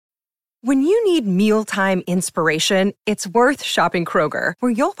When you need mealtime inspiration, it's worth shopping Kroger,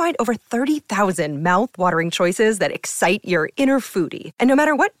 where you'll find over 30,000 mouth-watering choices that excite your inner foodie. And no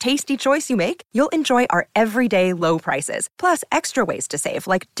matter what tasty choice you make, you'll enjoy our everyday low prices, plus extra ways to save,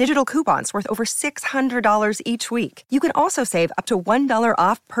 like digital coupons worth over $600 each week. You can also save up to $1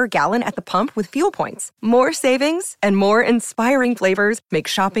 off per gallon at the pump with fuel points. More savings and more inspiring flavors make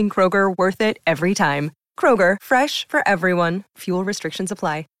shopping Kroger worth it every time. Kroger, fresh for everyone. Fuel restrictions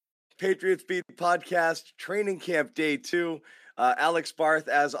apply. Patriots Beat Podcast, Training Camp Day 2. Alex Barth,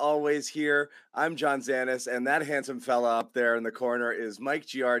 as always, here. I'm John Zanis, and that handsome fella up there in the corner is Mike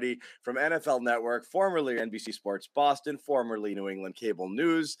Giardi from NFL Network, formerly NBC Sports Boston, formerly New England Cable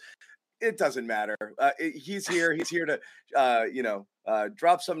News. It doesn't matter. He's here. He's here to,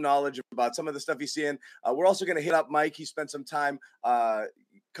 drop some knowledge about some of the stuff he's seeing. We're also going to hit up Mike. He spent some time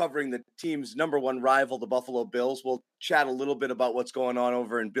covering the team's number one rival, the Buffalo Bills. We'll chat a little bit about what's going on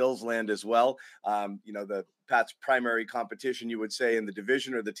over in Bills land as well. The Pats' primary competition, you would say, in the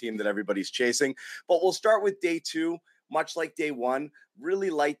division, or the team that everybody's chasing. But we'll start with day 2. Much like day 1, really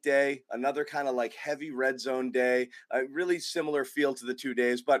light day, another kind of like heavy red zone day, really similar feel to the 2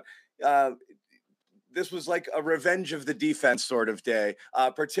 days. But this was like a revenge of the defense sort of day,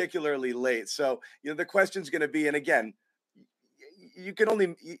 particularly late. So, the question's going to be, and again, you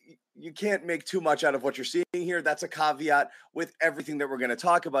can't make too much out of what you're seeing here. That's a caveat with everything that we're going to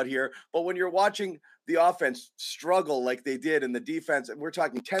talk about here. But when you're watching the offense struggle like they did in the defense, we're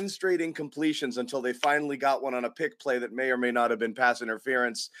talking 10 straight incompletions until they finally got one on a pick play that may or may not have been pass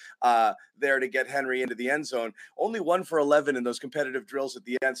interference there to get Henry into the end zone. Only 1 for 11 in those competitive drills at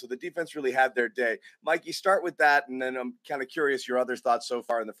the end. So the defense really had their day. Mike, you start with that, and then I'm kind of curious your other thoughts so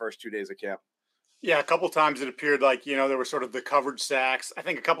far in the first 2 days of camp. Yeah, a couple times it appeared like, there were sort of the coverage sacks. I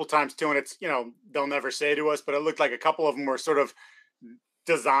think a couple times too, and it's, they'll never say to us, but it looked like a couple of them were sort of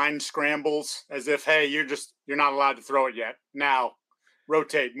designed scrambles as if, hey, you're not allowed to throw it yet. Now,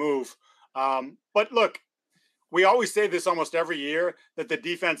 rotate, move. But look, we always say this almost every year, that the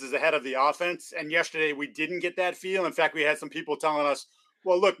defense is ahead of the offense. And yesterday we didn't get that feel. In fact, we had some people telling us,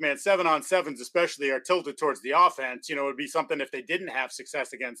 well, look, man, 7-on-7s especially are tilted towards the offense. It would be something if they didn't have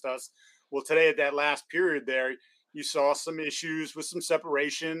success against us. Well, today at that last period there, you saw some issues with some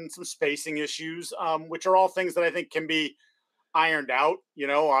separation, some spacing issues, which are all things that I think can be ironed out.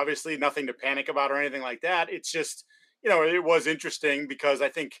 Obviously nothing to panic about or anything like that. It's just, it was interesting because I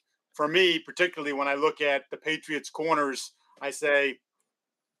think for me, particularly when I look at the Patriots corners, I say,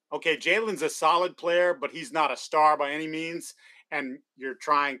 okay, Jalen's a solid player, but he's not a star by any means. And you're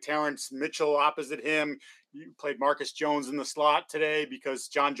trying Terrence Mitchell opposite him. You played Marcus Jones in the slot today because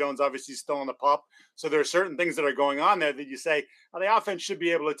John Jones obviously is still on the pup. So there are certain things that are going on there that you say, the offense should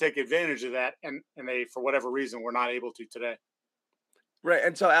be able to take advantage of that. And they, for whatever reason, were not able to today. Right.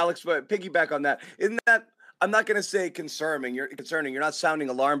 And so, Alex, but piggyback on that, isn't that, I'm not going to say concerning. You're not sounding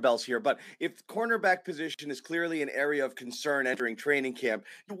alarm bells here, but if cornerback position is clearly an area of concern entering training camp,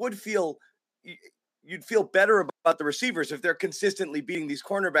 you'd feel better about the receivers if they're consistently beating these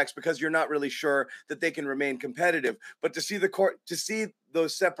cornerbacks because you're not really sure that they can remain competitive. But to see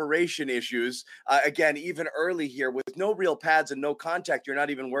those separation issues, again, even early here with no real pads and no contact, you're not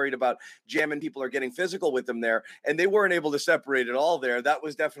even worried about jamming people or getting physical with them there. And they weren't able to separate at all there. That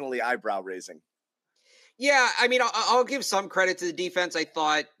was definitely eyebrow raising. Yeah, I mean, I'll give some credit to the defense. I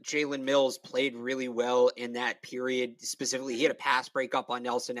thought Jalen Mills played really well in that period. Specifically, he had a pass breakup on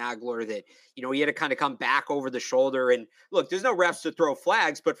Nelson Aguilar that, he had to kind of come back over the shoulder. And look, there's no refs to throw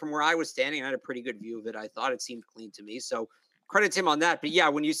flags, but from where I was standing, I had a pretty good view of it. I thought it seemed clean to me. So credit to him on that. But yeah,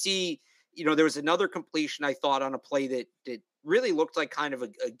 when you see, there was another completion, I thought, on a play that really looked like kind of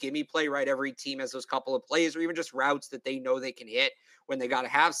a gimme play, right? Every team has those couple of plays or even just routes that they know they can hit when they got to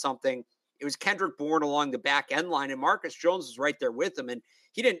have something. It was Kendrick Bourne along the back end line, and Marcus Jones was right there with him. And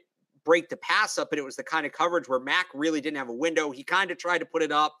he didn't break the pass up, but it was the kind of coverage where Mack really didn't have a window. He kind of tried to put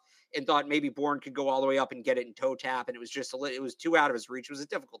it up and thought maybe Bourne could go all the way up and get it in toe tap. And it was it was too out of his reach. It was a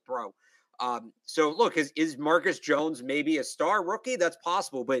difficult throw. So look, is Marcus Jones maybe a star rookie? That's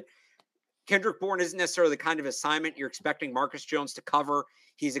possible, but Kendrick Bourne isn't necessarily the kind of assignment you're expecting Marcus Jones to cover.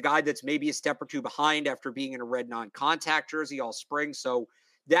 He's a guy that's maybe a step or two behind after being in a red non-contact jersey all spring. So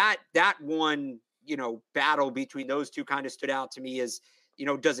that one, battle between those two kind of stood out to me as,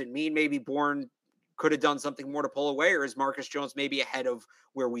 does it mean maybe Bourne could have done something more to pull away, or is Marcus Jones maybe ahead of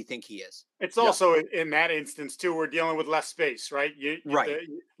where we think he is? It's also in that instance too, we're dealing with less space, right?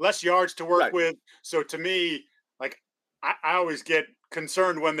 Less yards to work with. So to me, like I always get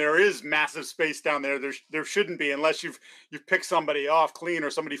concerned when there is massive space down there. There shouldn't be, unless you've picked somebody off clean or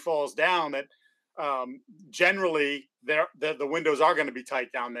somebody falls down. That generally the windows are going to be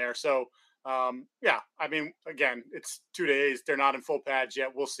tight down there. So, yeah, I mean, again, it's 2 days. They're not in full pads yet.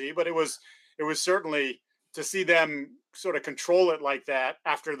 We'll see. But it was certainly to see them sort of control it like that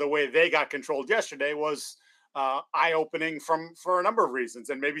after the way they got controlled yesterday was eye-opening for a number of reasons.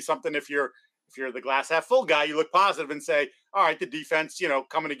 And maybe something if you're the glass half full guy, you look positive and say, all right, the defense,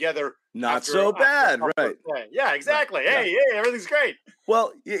 coming together. Not so bad, right? Yeah, exactly. Right. Hey, everything's great.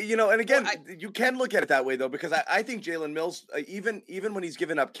 Well, and again, you can look at it that way though, because I think Jalen Mills, even when he's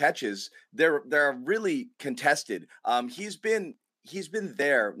given up catches, they're really contested. He's been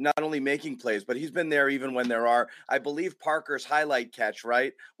there, not only making plays, but he's been there even when there are, I believe Parker's highlight catch,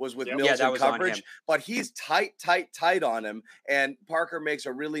 right, was with Mills in coverage, but he's tight on him. And Parker makes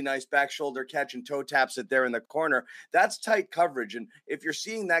a really nice back shoulder catch and toe taps it there in the corner. That's tight coverage. And if you're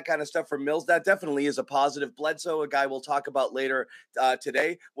seeing that kind of stuff from Mills, that definitely is a positive. Bledsoe, a guy we'll talk about later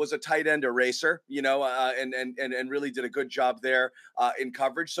today, was a tight end eraser, and really did a good job there in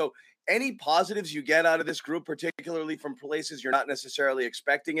coverage. So any positives you get out of this group, particularly from places you're not necessarily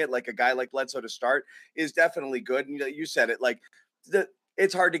expecting it, like a guy like Bledsoe to start, is definitely good. And you said it, like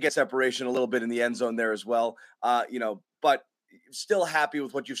it's hard to get separation a little bit in the end zone there as well, but still happy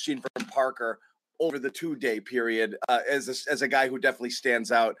with what you've seen from Parker over the 2-day period as a guy who definitely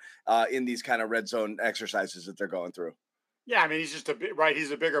stands out in these kind of red zone exercises that they're going through. Yeah, I mean, he's just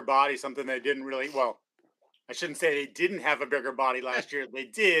he's a bigger body, something they didn't really, I shouldn't say they didn't have a bigger body last year. They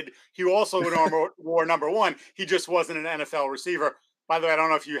did. He also wore number 1. He just wasn't an NFL receiver. By the way, I don't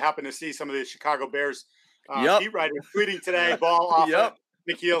know if you happen to see some of the Chicago Bears beat writers tweeting today, ball off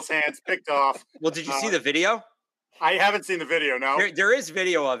N'Keal's hands, picked off. Well, did you see the video? I haven't seen the video, no. There is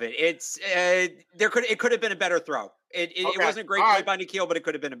video of it. It's it could have been a better throw. It wasn't a great play by N'Keal, but it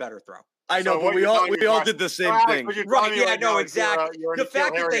could have been a better throw. I know, but we all did the same thing. Right, yeah, no, exactly. The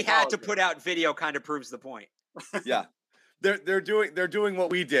fact that they had to put out video kind of proves the point. Yeah. They're doing what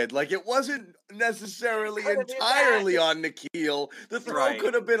we did. Like, it wasn't necessarily entirely on N'Keal. The throw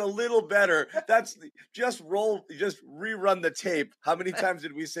could have been a little better. That's just rerun the tape. How many times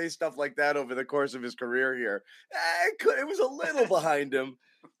did we say stuff like that over the course of his career here? It was a little behind him.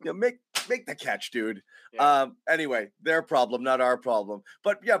 Make the catch, dude. Yeah. Anyway, their problem, not our problem.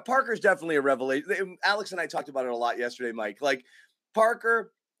 But yeah, Parker's definitely a revelation. Alex and I talked about it a lot yesterday, Mike. Like,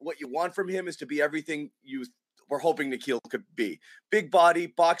 Parker, what you want from him is to be everything you we're hoping N'Keal could be. Big body,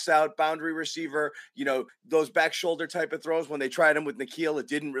 box out, boundary receiver, those back shoulder type of throws. When they tried him with N'Keal, it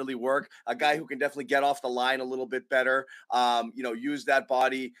didn't really work. A guy who can definitely get off the line a little bit better, use that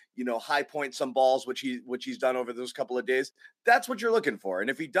body, high point some balls, which he's done over those couple of days. That's what you're looking for. And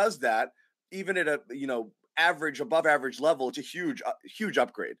if he does that, even at a, above average level, it's a huge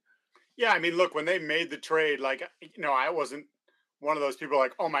upgrade. Yeah. I mean, look, when they made the trade, I wasn't one of those people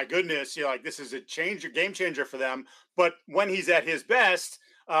like, oh my goodness, this is a game changer for them. But when he's at his best,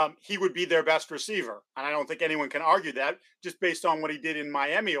 he would be their best receiver. And I don't think anyone can argue that just based on what he did in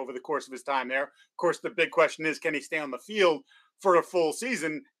Miami over the course of his time there. Of course, the big question is, can he stay on the field for a full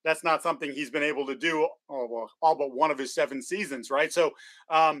season? That's not something he's been able to do all but one of his 7 seasons, right? So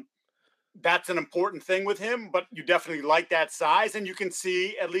that's an important thing with him, but you definitely like that size. And you can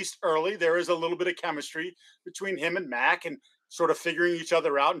see, at least early, there is a little bit of chemistry between him and Mac, and sort of figuring each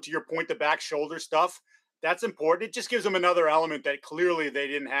other out. And to your point, the back shoulder stuff, that's important. It just gives them another element that clearly they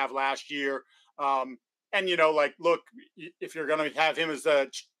didn't have last year. Look, if you're going to have him as the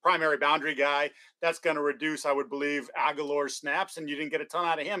primary boundary guy, that's going to reduce, I would believe, Aguilar's snaps, and you didn't get a ton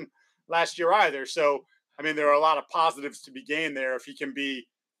out of him last year either. So, I mean, there are a lot of positives to be gained there if he can be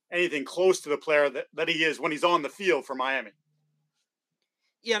anything close to the player that he is when he's on the field for Miami.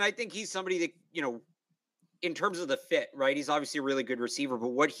 Yeah, and I think he's somebody that, in terms of the fit, right? He's obviously a really good receiver, but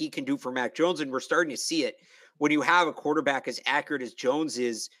what he can do for Mac Jones, and we're starting to see it when you have a quarterback as accurate as Jones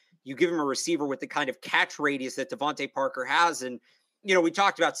is, you give him a receiver with the kind of catch radius that Devontae Parker has. And, we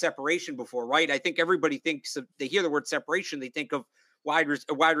talked about separation before, right? I think everybody thinks they hear the word separation, they think of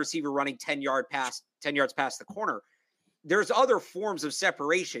a wide receiver running 10 yards past the corner. There's other forms of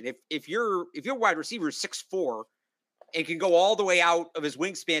separation. If your wide receiver is 6'4" and can go all the way out of his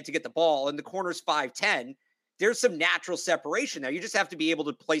wingspan to get the ball, and the corner's 5'10", there's some natural separation there. You just have to be able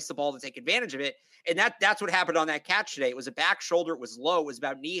to place the ball to take advantage of it. And that's what happened on that catch today. It was a back shoulder. It was low. It was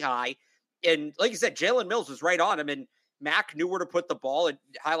about knee high. And like you said, Jalen Mills was right on him, and Mac knew where to put the ball. It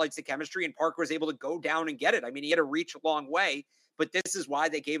highlights the chemistry, and Parker was able to go down and get it. I mean, he had to reach a long way, but this is why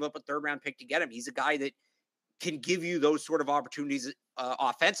they gave up a 3rd-round pick to get him. He's a guy that can give you those sort of opportunities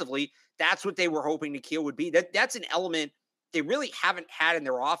offensively. That's what they were hoping N'Keal would be. That's an element they really haven't had in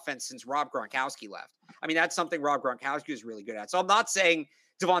their offense since Rob Gronkowski left. I mean, that's something Rob Gronkowski is really good at. So I'm not saying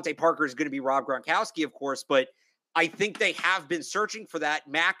Devontae Parker is going to be Rob Gronkowski, of course, but I think they have been searching for that.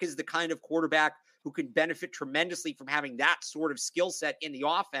 Mac is the kind of quarterback who can benefit tremendously from having that sort of skill set in the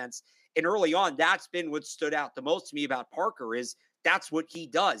offense. And early on, that's been what stood out the most to me about Parker is that's what he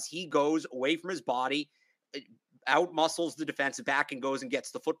does. He goes away from his body, out muscles the defensive back, and goes and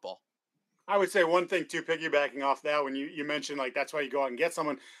gets the football. I would say one thing too, piggybacking off that, when you mentioned like that's why you go out and get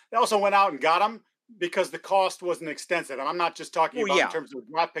someone. They also went out and got him because the cost wasn't extensive. And I'm not just talking about in terms of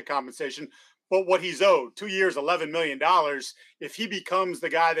draft pick compensation, but what he's owed. 2 years, $11 million. If he becomes the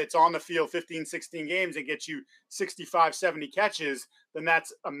guy that's on the field 15, 16 games and gets you 65, 70 catches, then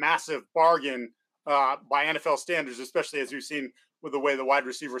that's a massive bargain by NFL standards, especially as we've seen with the way the wide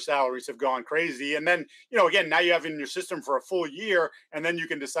receiver salaries have gone crazy. And then, again, now you have in your system for a full year, and then you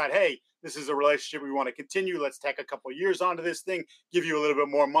can decide, hey, this is a relationship we want to continue. Let's take a couple of years onto this thing, give you a little bit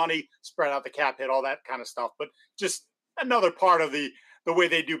more money, spread out the cap hit, all that kind of stuff. But just another part of the way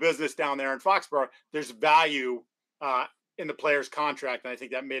they do business down there in Foxborough, there's value in the player's contract. And I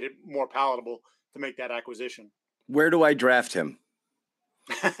think that made it more palatable to make that acquisition. Where do I draft him?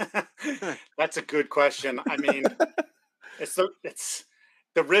 That's a good question. I mean, it's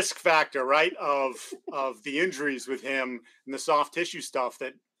the risk factor, right? Of the injuries with him and the soft tissue stuff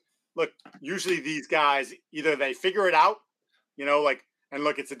that, look, usually these guys, either they figure it out, and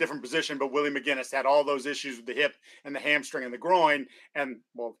look, it's a different position, but Willie McGinnis had all those issues with the hip and the hamstring and the groin. And,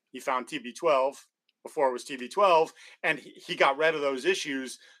 well, he found TB12 before it was TB12, and he got rid of those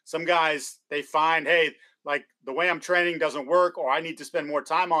issues. Some guys, they find, hey, like the way I'm training doesn't work, or I need to spend more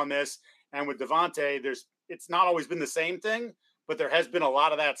time on this. And with Davante, it's not always been the same thing, but there has been a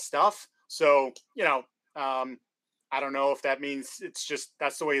lot of that stuff. So, I don't know if that means it's just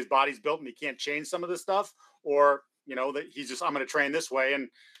that's the way his body's built and he can't change some of this stuff, or that he's just, I'm going to train this way. And,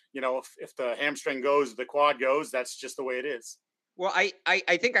 if the hamstring goes, the quad goes, that's just the way it is. Well,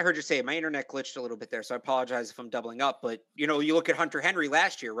 I think I heard you say my internet glitched a little bit there, so I apologize if I'm doubling up. But, you look at Hunter Henry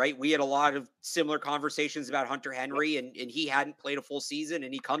last year, right? We had a lot of similar conversations about Hunter Henry, and he hadn't played a full season,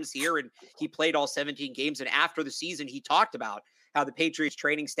 and he comes here and he played all 17 games. And after the season, he talked about how the Patriots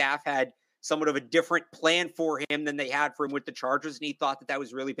training staff had somewhat of a different plan for him than they had for him with the Chargers, and he thought that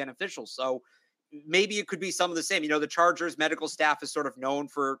was really beneficial. So maybe it could be some of the same. The Chargers medical staff is sort of known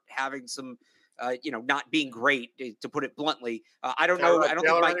for having some not being great, to put it bluntly. I don't know. I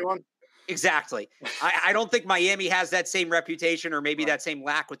don't think exactly. I don't think Miami has that same reputation or maybe that same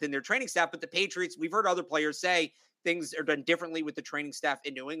lack within their training staff. But the Patriots, we've heard other players say things are done differently with the training staff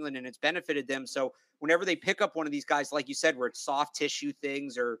in New England, and it's benefited them. So whenever they pick up one of these guys, like you said, where it's soft tissue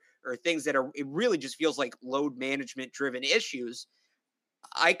things or things that it really just feels like load management driven issues.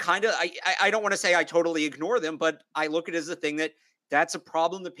 I don't want to say I totally ignore them, but I look at it as a thing that's a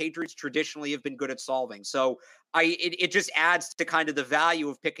problem the Patriots traditionally have been good at solving. So it just adds to kind of the value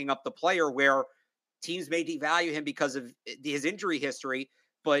of picking up the player where teams may devalue him because of his injury history.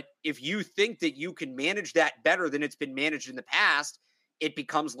 But if you think that you can manage that better than it's been managed in the past, it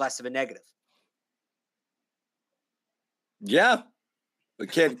becomes less of a negative. Yeah.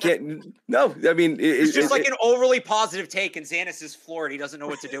 No, I mean, it's just like an overly positive take, and Zanis is floored. He doesn't know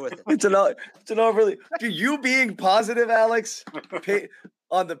what to do with it. It's an overly. Do you being positive, Alex,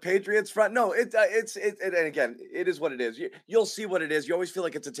 on the Patriots front? No, and again, it is what it is. You'll see what it is. You always feel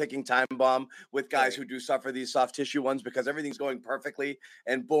like it's a ticking time bomb with guys who do suffer these soft tissue ones because everything's going perfectly,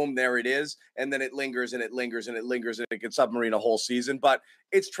 and boom, there it is, and then it lingers and it lingers and it lingers and it can submarine a whole season. But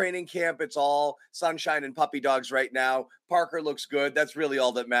it's training camp. It's all sunshine and puppy dogs right now. Parker looks good. That's really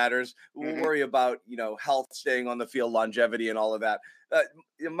all that matters. We'll worry about, health, staying on the field, longevity, and all of that.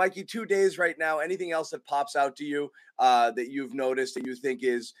 Mikey, 2 days right now. Anything else that pops out to you that you've noticed that you think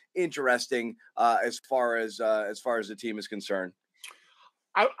is interesting as far as the team is concerned?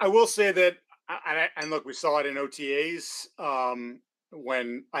 I will say that, and look, we saw it in OTAs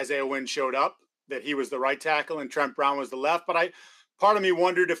when Isaiah Wynn showed up, that he was the right tackle and Trent Brown was the left. But part of me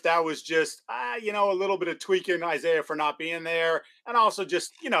wondered if that was just, a little bit of tweaking Isaiah for not being there. And also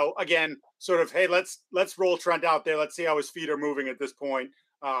just, again, sort of, hey, let's roll Trent out there. Let's see how his feet are moving at this point.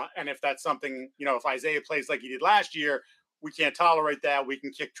 And if that's something, if Isaiah plays like he did last year, we can't tolerate that. We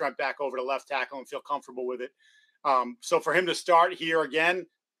can kick Trent back over to left tackle and feel comfortable with it. So for him to start here again,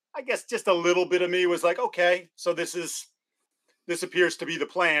 I guess just a little bit of me was like, okay, so this appears to be the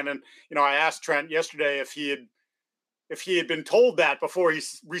plan. And, I asked Trent yesterday if he had been told that before he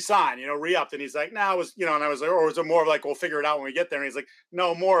re-signed, re-upped, and he's like, no, it was, and I was like, or was it more of like, we'll figure it out when we get there? And he's like,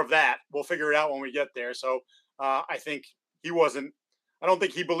 no, more of that. We'll figure it out when we get there. So I think I don't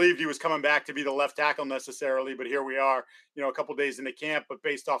think he believed he was coming back to be the left tackle necessarily, but here we are, a couple days into camp, but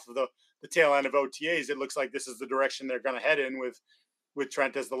based off of the tail end of OTAs, it looks like this is the direction they're going to head in with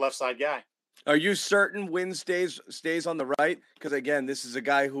Trent as the left side guy. Are you certain Wynn stays on the right? Because again, this is a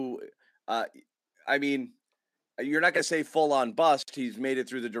guy who, uh, I mean, you're not going to say full on bust. He's made it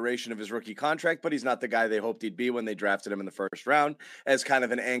through the duration of his rookie contract, but he's not the guy they hoped he'd be when they drafted him in the first round as kind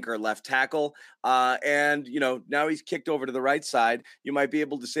of an anchor left tackle. And, now he's kicked over to the right side. You might be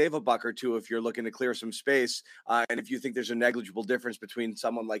able to save a buck or two if you're looking to clear some space. And if you think there's a negligible difference between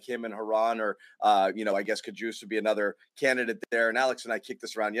someone like him and Haran or, I guess Kajus would be another candidate there. And Alex and I kicked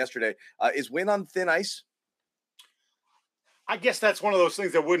this around yesterday. Is Wynn on thin ice? I guess that's one of those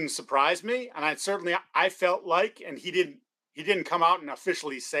things that wouldn't surprise me. And I felt like, and he didn't come out and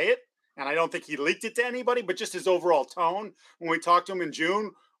officially say it. And I don't think he leaked it to anybody, but just his overall tone when we talked to him in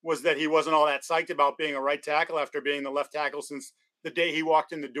June was that he wasn't all that psyched about being a right tackle after being the left tackle since the day he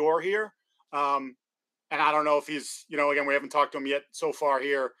walked in the door here. And I don't know if he's, again, we haven't talked to him yet so far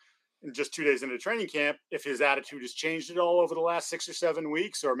here in just 2 days into training camp, if his attitude has changed at all over the last 6 or 7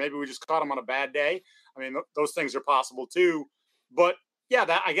 weeks, or maybe we just caught him on a bad day. I mean, those things are possible too. But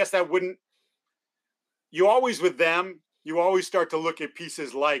yeah, I guess that wouldn't. You always start to look at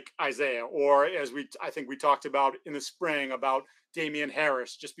pieces like Isaiah, or I think we talked about in the spring about Damian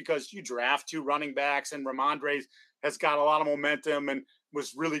Harris, just because you draft 2 running backs and Ramondre has got a lot of momentum and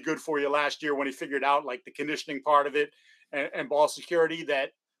was really good for you last year when he figured out like the conditioning part of it and ball security that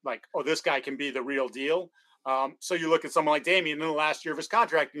like, oh, this guy can be the real deal. So you look at someone like Damian in the last year of his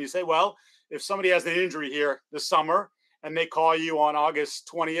contract and you say, well, if somebody has an injury here this summer, and they call you on August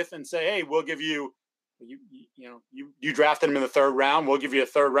 20th and say, hey, we'll give you drafted him in the 3rd round. We'll give you a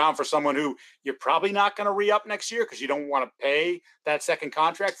 3rd round for someone who you're probably not going to re-up next year because you don't want to pay that second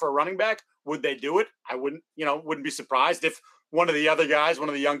contract for a running back. Would they do it? I wouldn't be surprised if one of the other guys, one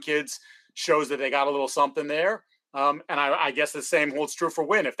of the young kids shows that they got a little something there. And I guess the same holds true for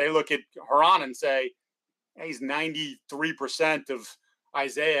Wynn. If they look at Haran and say, hey, he's 93% of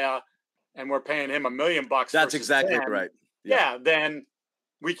Isaiah, and we're paying him $1 million. That's exactly 10, right. Yeah, then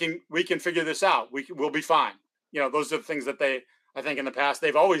we can figure this out. We'll be fine. Those are the things that I think in the past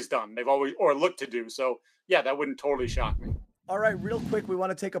they've always done. They've always or looked to do. So yeah, that wouldn't totally shock me. All right, real quick, we want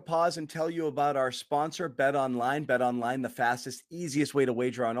to take a pause and tell you about our sponsor, BetOnline. BetOnline, the fastest, easiest way to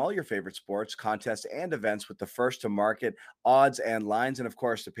wager on all your favorite sports, contests, and events with the first-to-market odds and lines. And, of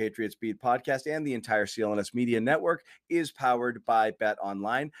course, the Patriots Beat podcast and the entire CLNS Media Network is powered by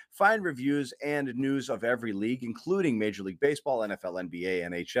BetOnline. Find reviews and news of every league, including Major League Baseball, NFL, NBA,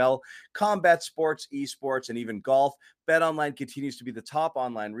 NHL, combat sports, esports, and even golf. BetOnline continues to be the top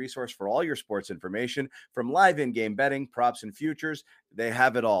online resource for all your sports information, from live in-game betting, props, and futures. They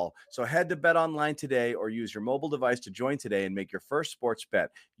have it all. So head to BetOnline today or use your mobile device to join today and make your first sports bet.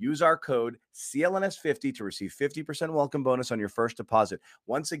 Use our code CLNS50 to receive 50% welcome bonus on your first deposit.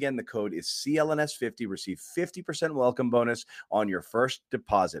 Once again, the code is CLNS50. Receive 50% welcome bonus on your first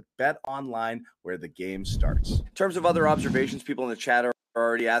deposit. BetOnline, where the game starts. In terms of other observations, people in the chat are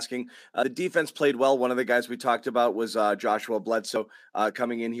already asking. The defense played well. One of the guys we talked about was Joshua Bledsoe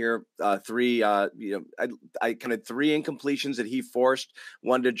coming in here. 3, I counted 3 incompletions that he forced.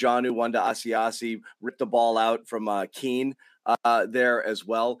 One to Jonnu, one to Asiasi. Ripped the ball out from Keene there as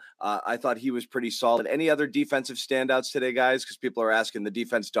well. I thought he was pretty solid. Any other defensive standouts today, guys? Because people are asking. The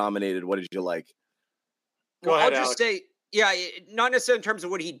defense dominated. What did you like? Go ahead, I'll just say, yeah, not necessarily in terms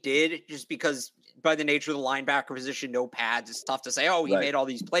of what he did, just because by the nature of the linebacker position, no pads, it's tough to say, oh, he made all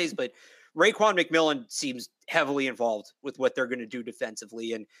these plays, but Raekwon McMillan seems heavily involved with what they're going to do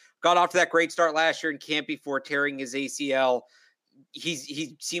defensively and got off to that great start last year in camp before tearing his ACL.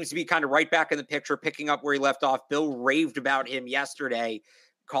 He seems to be kind of right back in the picture, picking up where he left off. Bill raved about him yesterday,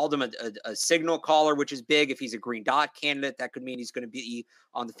 called him a signal caller, which is big. If he's a green dot candidate, that could mean he's going to be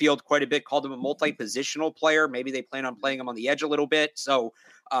on the field quite a bit. Called him a multi-positional player. Maybe they plan on playing him on the edge a little bit. So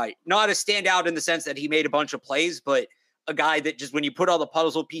not a standout in the sense that he made a bunch of plays, but a guy that just when you put all the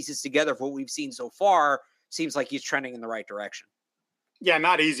puzzle pieces together for what we've seen so far, seems like he's trending in the right direction. Yeah,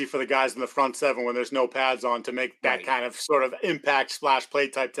 not easy for the guys in the front 7 when there's no pads on to make that kind of sort of impact splash play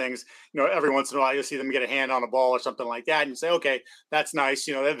type things. Every once in a while you'll see them get a hand on a ball or something like that and you say, okay, that's nice.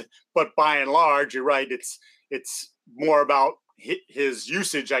 But by and large, you're right. It's more about his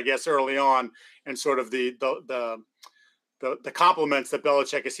usage, I guess, early on and sort of the compliments that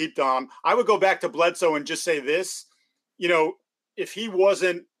Belichick has heaped on him. I would go back to Bledsoe and just say this, if he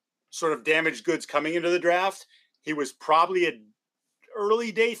wasn't sort of damaged goods coming into the draft, he was probably a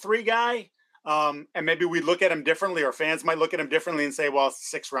early day 3 guy. And maybe we look at him differently, or fans might look at him differently and say, well,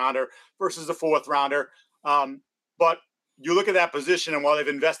 it's a 6th rounder versus a 4th rounder. But you look at that position, and while they've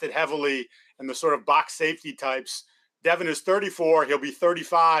invested heavily in the sort of box safety types, Devin is 34. He'll be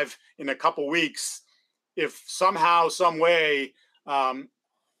 35 in a couple weeks. If somehow, some way,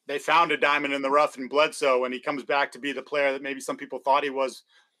 they found a diamond in the rough in Bledsoe and he comes back to be the player that maybe some people thought he was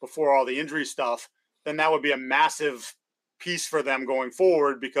before all the injury stuff, then that would be a massive piece for them going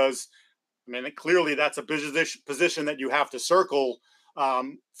forward because, I mean, clearly that's a position that you have to circle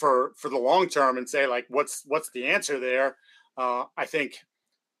for the long term and say, like, what's the answer there? I think,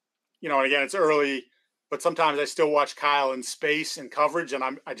 again, it's early, but sometimes I still watch Kyle in space and coverage, and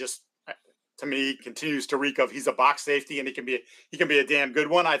to me, continues to reek of he's a box safety and he can be a damn good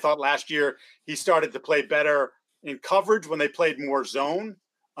one. I thought last year he started to play better in coverage when they played more zone,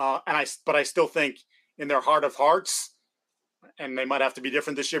 but I still think in their heart of hearts, and they might have to be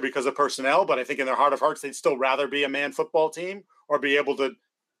different this year because of personnel, but I think in their heart of hearts, they'd still rather be a man football team or be able to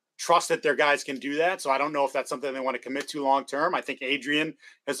trust that their guys can do that. So I don't know if that's something they want to commit to long term. I think Adrian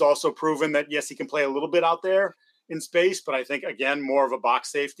has also proven that, yes, he can play a little bit out there in space, but I think, again, more of a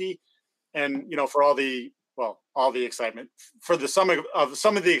box safety. And, for all the excitement, for some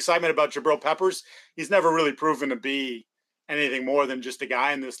of the excitement about Jabril Peppers, he's never really proven to be anything more than just a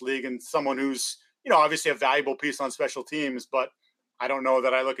guy in this league and someone who's, obviously a valuable piece on special teams, but I don't know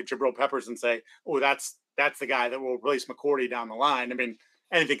that I look at Jabril Peppers and say, oh, that's the guy that will replace McCourty down the line. I mean,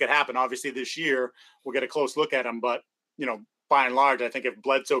 anything could happen. Obviously this year we'll get a close look at him, but, by and large, I think if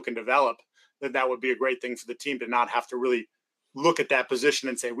Bledsoe can develop, then that would be a great thing for the team to not have to really look at that position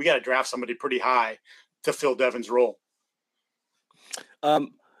and say, we got to draft somebody pretty high to fill Devin's role.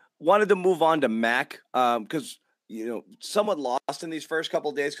 Wanted to move on to Mac because, somewhat lost in these first couple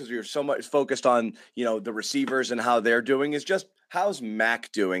of days because we were so much focused on, the receivers and how they're doing is just how's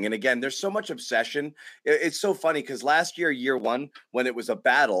Mac doing? And again, there's so much obsession. It's so funny because last year one, when it was a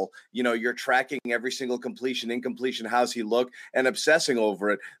battle, you're tracking every single completion, incompletion, how's he look and obsessing over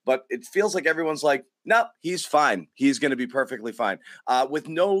it. But it feels like everyone's like, no, he's fine. He's going to be perfectly fine with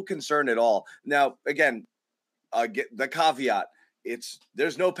no concern at all. Now, again, get the caveat.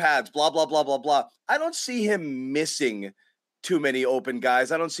 There's no pads, blah, blah, blah, blah, blah. I don't see him missing too many open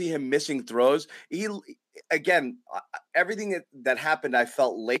guys. I don't see him missing throws. Everything that happened, I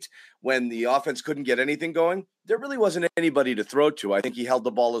felt late when the offense couldn't get anything going. There really wasn't anybody to throw to. I think he held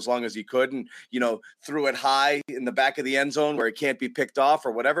the ball as long as he could and, threw it high in the back of the end zone where it can't be picked off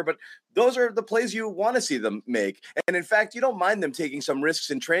or whatever. But those are the plays you want to see them make. And in fact, you don't mind them taking some risks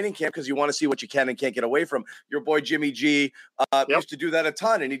in training camp because you want to see what you can and can't get away from. Your boy Jimmy G used to do that a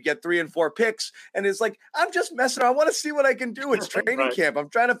ton, and he'd get 3 and 4 picks. And it's like, I'm just messing around. I want to see what I can do. It's training right. camp. I'm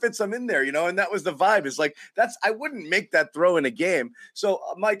trying to fit some in there, and that was the vibe. It's like, I wouldn't make that throw in a game. So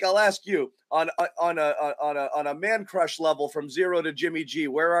Mike, I'll ask you on a man crush level from 0 to Jimmy G,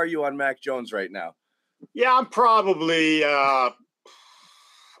 where are you on Mac Jones right now? Yeah, I'm probably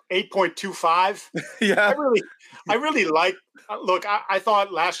 8.25. Yeah. I really like, look, I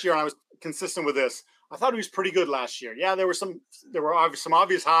thought last year, and I was consistent with this, I thought he was pretty good last year. Yeah, there were some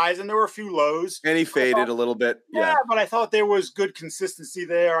obvious highs and there were a few lows. And he faded a little bit. Yeah, but I thought there was good consistency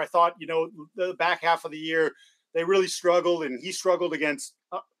there. I thought, the back half of the year, they really struggled and he struggled against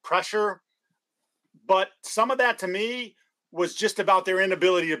pressure. But some of that to me was just about their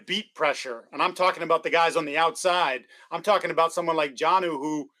inability to beat pressure. And I'm talking about the guys on the outside. I'm talking about someone like Jonnu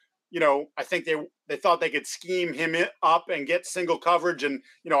who, I think they thought they could scheme him up and get single coverage. And,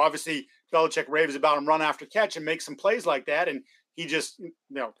 obviously Belichick raves about him run after catch and make some plays like that. And he just,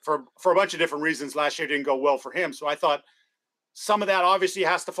 for a bunch of different reasons last year didn't go well for him. So I thought some of that obviously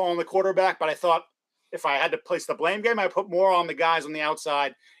has to fall on the quarterback, but I thought if I had to place the blame game, I put more on the guys on the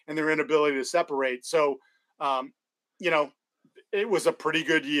outside and their inability to separate. So, it was a pretty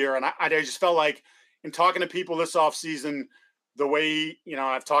good year. And I just felt like in talking to people this offseason, the way,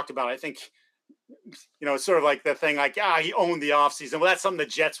 I've talked about, I think, it's sort of like the thing like, he owned the offseason. Well, that's something the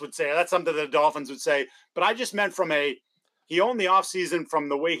Jets would say. That's something the Dolphins would say. But I just meant he owned the offseason from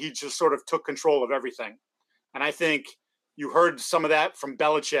the way he just sort of took control of everything. And I think you heard some of that from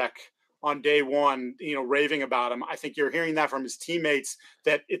Belichick on day one, raving about him. I think you're hearing that from his teammates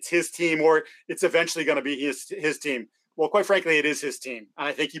that it's his team or it's eventually going to be his team. Well, quite frankly, it is his team. And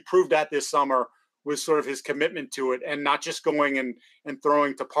I think he proved that this summer with sort of his commitment to it and not just going and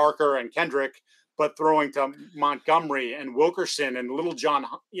throwing to Parker and Kendrick, but throwing to Montgomery and Wilkerson and Little John,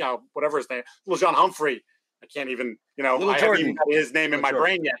 whatever his name, Little John Humphrey. I can't even, I haven't even got his name in my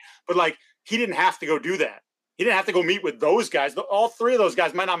brain yet. But he didn't have to go do that. He didn't have to go meet with those guys. All 3 of those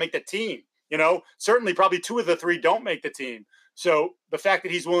guys might not make the team. Certainly probably 2 of the 3 don't make the team. So the fact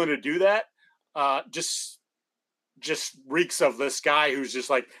that he's willing to do that just reeks of this guy who's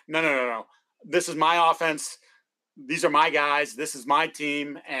just like, no. This is my offense. These are my guys. This is my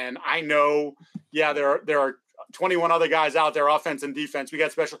team. And I know, there are 21 other guys out there, offense and defense. We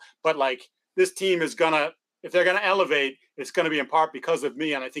got special, but this team is going to if they're going to elevate, it's going to be in part because of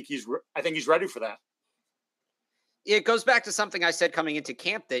me. And I think he's ready for that. It goes back to something I said coming into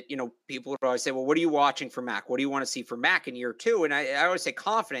camp that, people would always say, well, what are you watching for Mac? What do you want to see for Mac in year two? And I always say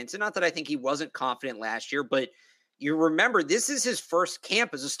confidence. And not that I think he wasn't confident last year, but you remember this is his first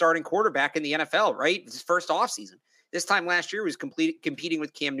camp as a starting quarterback in the NFL, right? It's his first offseason. This time last year, he was competing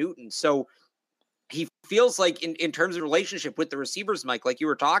with Cam Newton. So he feels like in terms of relationship with the receivers, Mike, like you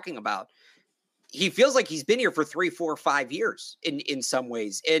were talking about, he feels like he's been here for 3, 4, 5 years in some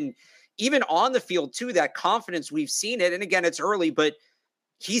ways. And even on the field too, that confidence, we've seen it. And again, it's early, but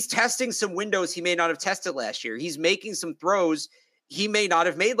he's testing some windows he may not have tested last year. He's making some throws he may not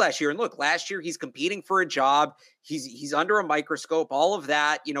have made last year. And look, last year he's competing for a job. He's under a microscope, all of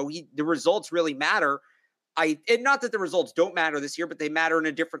that. The results really matter. And not that the results don't matter this year, but they matter in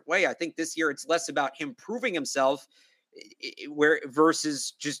a different way. I think this year it's less about him proving himself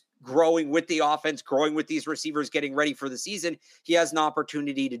versus just growing with the offense, growing with these receivers, getting ready for the season. He has an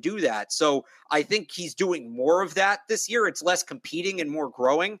opportunity to do that. So I think he's doing more of that this year. It's less competing and more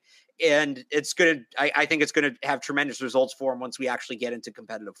growing. And I think it's going to have tremendous results for him once we actually get into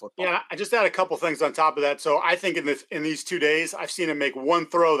competitive football. Yeah, I just add a couple things on top of that. So I think in these 2 days, I've seen him make one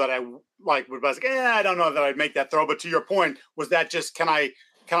throw that I like. I don't know that I'd make that throw. But to your point, was that just can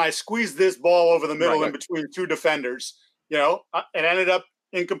I squeeze this ball over the middle in between two defenders? It ended up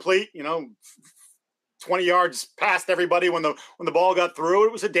incomplete. 20 yards past everybody when the ball got through.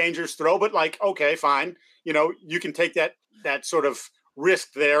 It was a dangerous throw, but okay, fine. You can take that sort of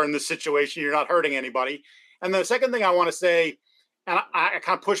risk there in the situation. You're not hurting anybody. And the second thing I want to say, and I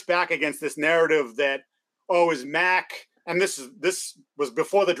kind of push back against this narrative that, is Mac, and this was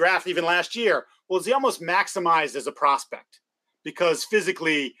before the draft even last year, is he almost maximized as a prospect? Because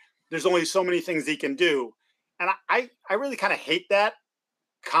physically, there's only so many things he can do. And I really kind of hate that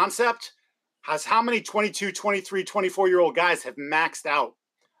concept. How many 22, 23, 24-year-old guys have maxed out?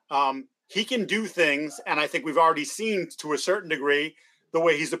 He can do things, and I think we've already seen to a certain degree the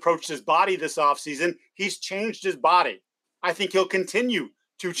way he's approached his body this offseason. He's changed his body. I think he'll continue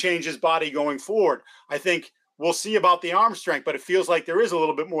to change his body going forward. I think we'll see about the arm strength, but it feels like there is a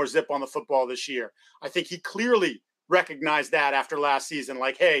little bit more zip on the football this year. I think he clearly recognized that after last season.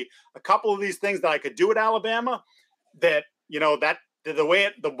 Hey, a couple of these things that I could do at Alabama that, that the way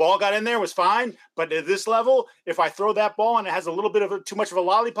the ball got in there was fine. But at this level, if I throw that ball and it has a little bit of too much of a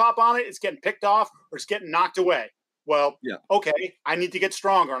lollipop on it, it's getting picked off or it's getting knocked away. Well, yeah. Okay, I need to get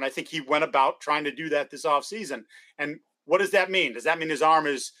stronger. And I think he went about trying to do that this offseason. And what does that mean? Does that mean his arm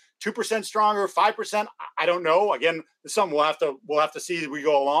is 2% stronger, 5%? I don't know. Again, it's something we'll have to see as we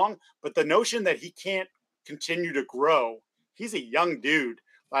go along. But the notion that he can't continue to grow, he's a young dude.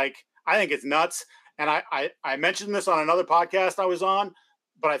 I think it's nuts. And I mentioned this on another podcast I was on,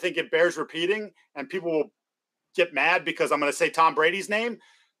 but I think it bears repeating, and people will get mad because I'm going to say Tom Brady's name.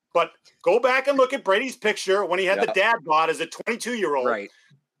 But go back and look at Brady's picture when he had the dad bod as a 22-year-old. Right.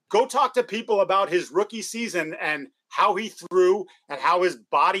 Go talk to people about his rookie season and how he threw and how his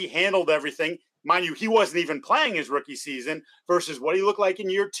body handled everything. Mind you, he wasn't even playing his rookie season versus what he looked like in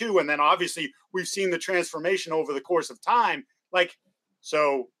year two. And then obviously we've seen the transformation over the course of time.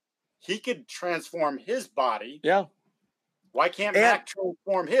 So he could transform his body. Yeah. Why can't Mac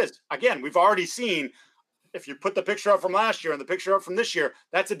transform his? Again, we've already seen, if you put the picture up from last year and the picture up from this year,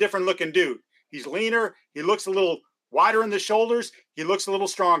 that's a different looking dude. He's leaner. He looks a little wider in the shoulders. He looks a little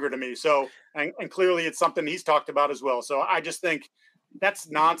stronger to me. So, and clearly it's something he's talked about as well. So I just think that's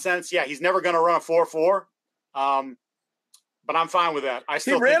nonsense. Yeah, he's never going to run a 4.4. But I'm fine with that.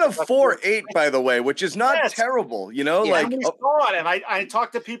 He ran a 4.8, by the way, which is not terrible, Yeah, saw it. And I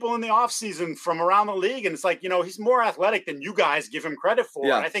talked to people in the offseason from around the league, and it's he's more athletic than you guys give him credit for.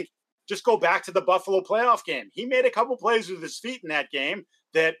 Yeah. And I think just go back to the Buffalo playoff game. He made a couple plays with his feet in that game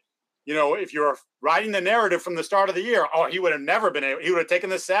that, if you're riding the narrative from the start of the year, he would have never been able, he would have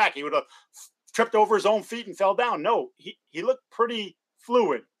taken the sack. He would have tripped over his own feet and fell down. No, he looked pretty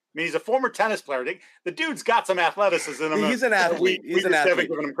fluid. I mean, he's a former tennis player. The dude's got some athleticism in him. He's an athlete. He's an athlete. Haven't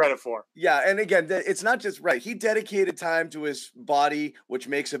given him credit for. Yeah, and again, it's not just right. He dedicated time to his body, which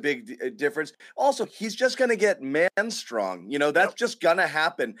makes a big difference. Also, he's just going to get man strong. That's just going to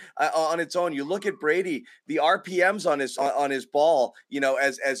happen on its own. You look at Brady, the RPMs on his ball.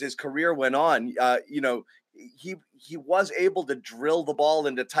 As his career went on, he was able to drill the ball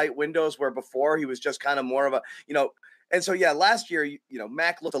into tight windows where before he was just kind of more of a And so, last year,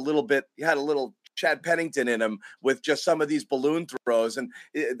 Mac looked a little bit, he had a little Chad Pennington in him with just some of these balloon throws. And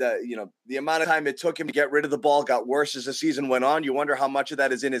the amount of time it took him to get rid of the ball got worse as the season went on. You wonder how much of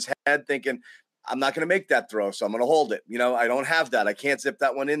that is in his head thinking, I'm not going to make that throw, so I'm going to hold it. I don't have that. I can't zip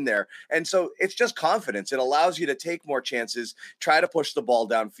that one in there. And so it's just confidence. It allows you to take more chances, try to push the ball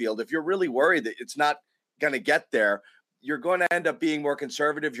downfield. If you're really worried that it's not going to get there, you're going to end up being more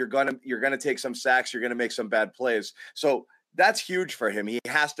conservative. You're going to take some sacks. You're going to make some bad plays. So that's huge for him. He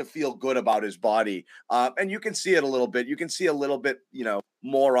has to feel good about his body. And you can see it a little bit. You can see a little bit,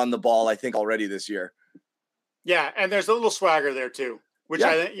 more on the ball, I think, already this year. Yeah, and there's a little swagger there too. Which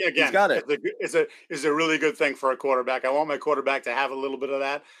I think, again, got it. is a really good thing for a quarterback. I want my quarterback to have a little bit of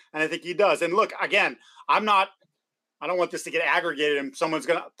that, and I think he does. And look, again, I don't want this to get aggregated and someone's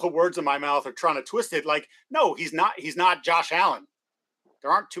going to put words in my mouth or trying to twist it. Like, no, he's not Josh Allen.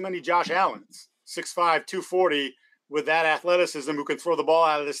 There aren't too many Josh Allens, 6'5", 240, with that athleticism who can throw the ball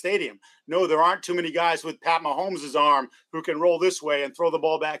out of the stadium. No, there aren't too many guys with Pat Mahomes' arm who can roll this way and throw the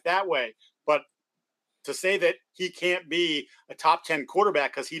ball back that way. But to say that he can't be a top 10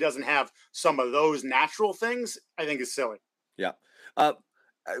 quarterback because he doesn't have some of those natural things, I think is silly. Yeah.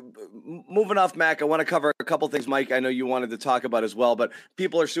 Moving off Mac, I want to cover a couple things, Mike, I know you wanted to talk about as well, but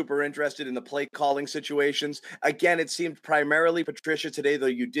people are super interested in the play calling situations. Again, it seemed primarily Patricia today, though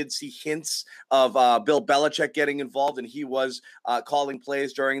you did see hints of Bill Belichick getting involved, and he was calling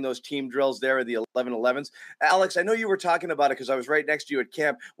plays during those team drills there at the 11-11s. Alex, I know you were talking about it because I was right next to you at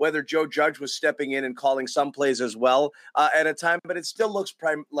camp, whether Joe Judge was stepping in and calling some plays as well at a time, but it still looks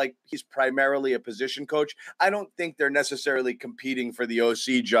like he's primarily a position coach. I don't think they're necessarily competing for the OC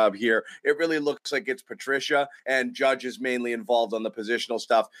job here. It really looks like it's Patricia, and Judge is mainly involved on the positional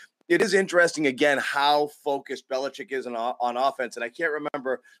stuff. It is interesting, again, how focused Belichick is on offense, and I can't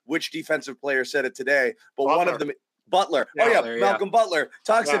remember which defensive player said it today, but one of them, Butler. Malcolm Butler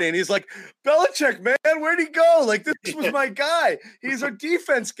talks it in. He's like, Belichick, man, where'd he go? Like, this was my guy. He's our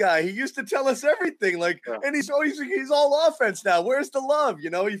defense guy. He used to tell us everything. Like, and he's all offense now. Where's the love?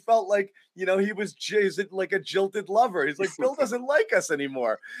 He felt like, he was like a jilted lover. He's like, Bill doesn't like us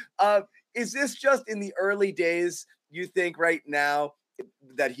anymore. Is this just in the early days, you think, right now,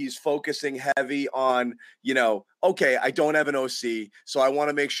 that he's focusing heavy on, okay, I don't have an OC, so I want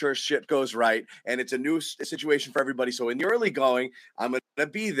to make sure shit goes right, and it's a new situation for everybody. So in the early going, I'm going to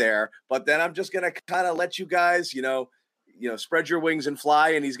be there, but then I'm just going to kind of let you guys, spread your wings and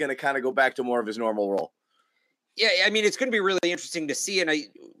fly, and he's going to kind of go back to more of his normal role. Yeah, I mean, it's going to be really interesting to see. And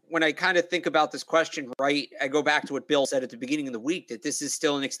when I kind of think about this question, right, I go back to what Bill said at the beginning of the week, that this is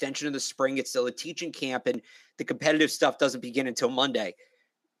still an extension of the spring. It's still a teaching camp, and the competitive stuff doesn't begin until Monday.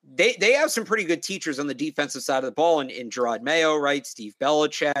 They have some pretty good teachers on the defensive side of the ball in Gerard Mayo, right? Steve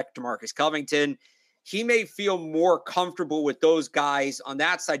Belichick, DeMarcus Covington. He may feel more comfortable with those guys on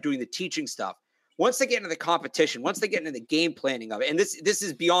that side doing the teaching stuff. Once they get into the competition, once they get into the game planning of it, and this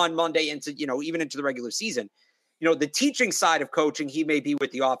is beyond Monday into, even into the regular season, the teaching side of coaching, he may be with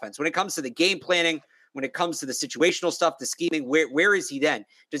the offense. When it comes to the game planning, when it comes to the situational stuff, the scheming, where is he then?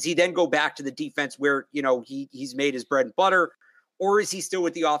 Does he then go back to the defense where, he's made his bread and butter, or is he still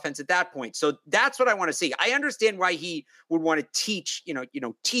with the offense at that point? So that's what I want to see. I understand why he would want to teach,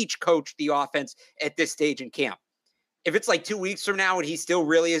 coach the offense at this stage in camp. If it's like 2 weeks from now and he still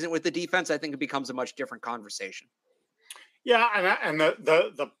really isn't with the defense, I think it becomes a much different conversation. Yeah, and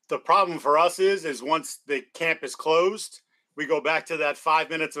the problem for us is once the camp is closed, we go back to that 5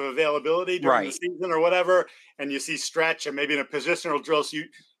 minutes of availability during the season or whatever, and you see stretch and maybe in a positional drill, so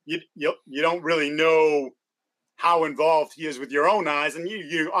you don't really know how involved he is with your own eyes, and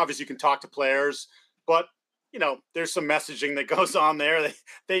you obviously can talk to players, but there's some messaging that goes on there.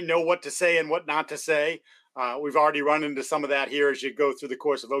 They know what to say and what not to say. We've already run into some of that here as you go through the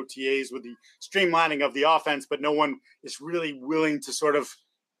course of OTAs with the streamlining of the offense, but no one is really willing to sort of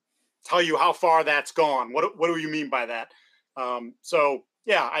tell you how far that's gone. What do you mean by that?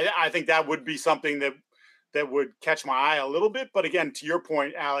 I think that would be something that would catch my eye a little bit. But again, to your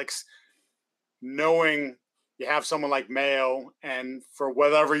point, Alex, knowing you have someone like Mayo, and for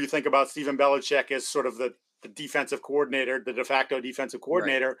whatever you think about Stephen Belichick as sort of the defensive coordinator, the de facto defensive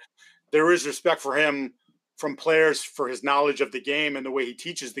coordinator, there is respect for him from players for his knowledge of the game and the way he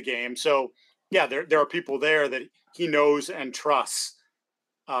teaches the game. So, yeah, there are people there that he knows and trusts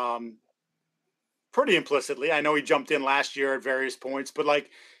pretty implicitly. I know he jumped in last year at various points, but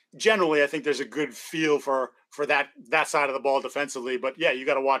generally, I think there's a good feel for that side of the ball defensively. But yeah, you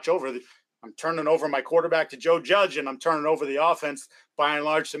got to watch over. I'm turning over my quarterback to Joe Judge, and I'm turning over the offense by and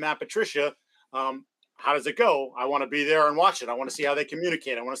large to Matt Patricia. How does it go? I want to be there and watch it. I want to see how they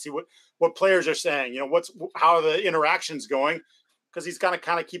communicate. I want to see what players are saying. How are the interactions going? Because he's got to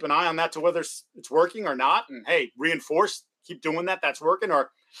kind of keep an eye on that to whether it's working or not. And hey, reinforce, keep doing that. That's working. Or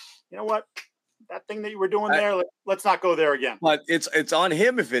you know what? that thing that you were doing there, let's not go there again. But it's on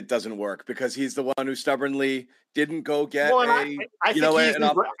him if it doesn't work, because he's the one who stubbornly didn't go get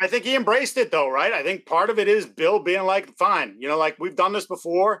I think he embraced it though, right? I think part of it is Bill being like, fine, like we've done this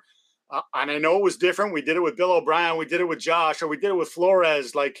before. And I know it was different. We did it with Bill O'Brien. We did it with Josh, or we did it with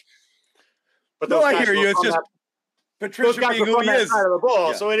Flores. But I hear you. It's just Patricia being who he is. Side of the ball.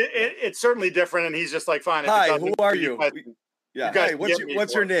 Yeah. So it's certainly different. And he's just like, fine. Hi, who are you? Hey,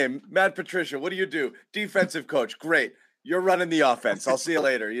 what's your name? Matt Patricia. What do you do? Defensive coach. Great. You're running the offense. I'll see you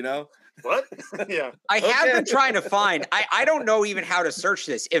later. What? Yeah. I have been trying to find. I don't know even how to search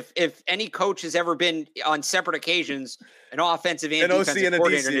this. If any coach has ever been on separate occasions an offensive and defensive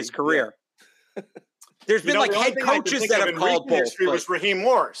coordinator in his career. Yeah. There's been head coaches that have called both. It was Raheem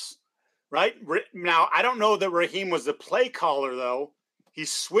Morris, right? Now, I don't know that Raheem was the play caller, though. He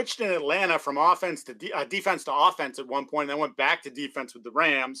switched in Atlanta from offense to defense to offense at one point, and then went back to defense with the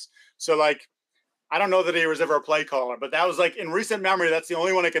Rams. So, I don't know that he was ever a play caller, but that was in recent memory, that's the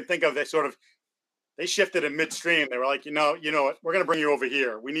only one I can think of. They shifted in midstream. They were like, you know what, we're going to bring you over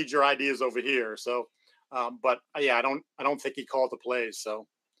here. We need your ideas over here. So, I don't think he called the plays. So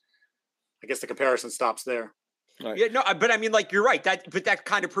I guess the comparison stops there. Right. Yeah, no, but I mean, you're right. That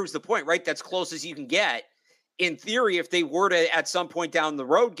kind of proves the point, right? That's close as you can get. In theory, if they were to, at some point down the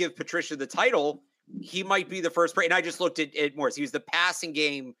road, give Patricia the title, he might be the first. And I just looked at Morris. He was the passing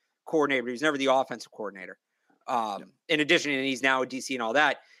game coordinator. He was never the offensive coordinator. In addition, and he's now a DC and all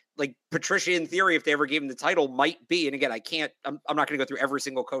that. Patricia, in theory, if they ever gave him the title, might be. And again, I'm not going to go through every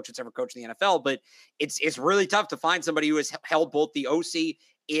single coach that's ever coached in the NFL, but it's really tough to find somebody who has held both the OC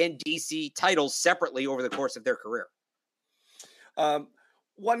and DC titles separately over the course of their career.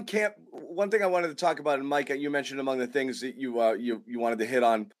 One thing I wanted to talk about, and Mike, you mentioned among the things that you wanted to hit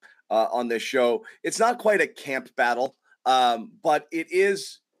on this show. It's not quite a camp battle, but it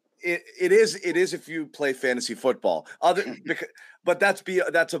is if you play fantasy football. But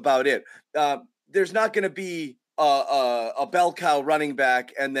that's about it. There's not going to be a bell cow running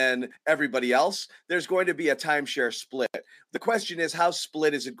back and then everybody else. There's going to be a timeshare split. The question is, how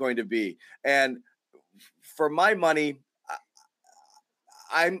split is it going to be? And for my money,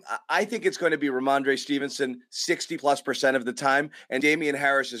 I think it's going to be Ramondre Stevenson 60+% of the time, and Damian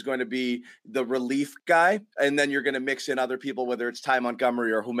Harris is going to be the relief guy. And then you're going to mix in other people, whether it's Ty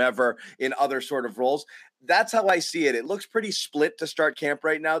Montgomery or whomever, in other sort of roles. That's how I see it. It looks pretty split to start camp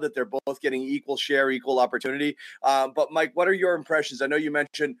right now, that they're both getting equal share, equal opportunity. But Mike, what are your impressions? I know you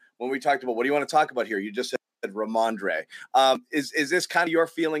mentioned when we talked about, what do you want to talk about here? You just said Ramondre. Is this kind of your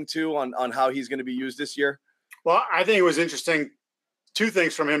feeling too on how he's going to be used this year? Well, I think it was interesting. Two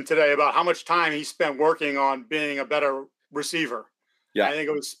things from him today about how much time he spent working on being a better receiver. Yeah, I think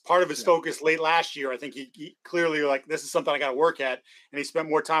it was part of his focus late last year. I think he clearly this is something I got to work at. And he spent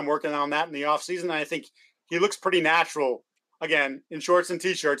more time working on that in the offseason. And I think he looks pretty natural, again, in shorts and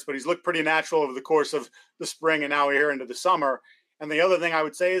T-shirts, but he's looked pretty natural over the course of the spring and now we're here into the summer. And the other thing I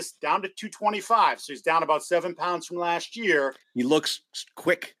would say is down to 225. So he's down about 7 pounds from last year. He looks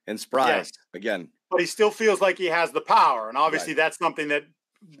quick and spry again. But he still feels like he has the power. And obviously that's something that,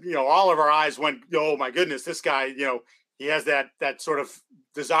 all of our eyes went, oh my goodness, this guy, he has that sort of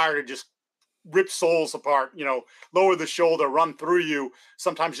desire to just rip souls apart, lower the shoulder, run through you,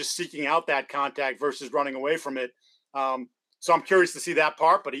 sometimes just seeking out that contact versus running away from it. So I'm curious to see that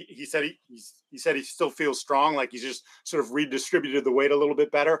part, but he said he still feels strong, like he's just sort of redistributed the weight a little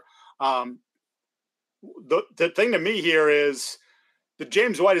bit better. The thing to me here is that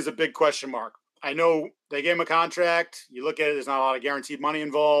James White is a big question mark. I know they gave him a contract. You look at it, there's not a lot of guaranteed money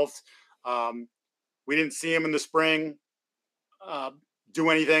involved. We didn't see him in the spring do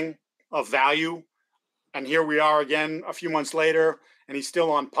anything of value. And here we are again a few months later, and he's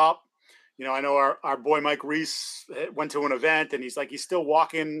still on PUP. I know our boy Mike Reese went to an event, and he's still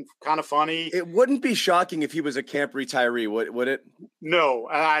walking kind of funny. It wouldn't be shocking if he was a camp retiree, would it? No,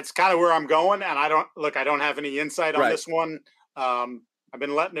 it's kind of where I'm going, and I don't have any insight on this one. I've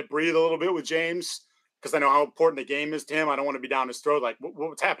been letting it breathe a little bit with James because I know how important the game is to him. I don't want to be down his throat,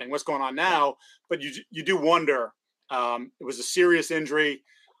 what's happening? What's going on now? But you do wonder. It was a serious injury.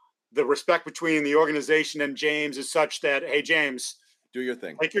 The respect between the organization and James is such that, hey, James, do your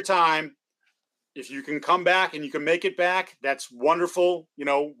thing. Take your time. If you can come back and you can make it back, that's wonderful.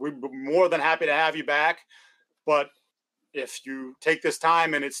 We're more than happy to have you back. But if you take this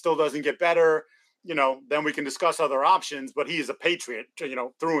time and it still doesn't get better, then we can discuss other options. But he is a Patriot,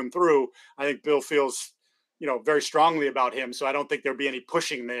 through and through. I think Bill feels, very strongly about him. So I don't think there'll be any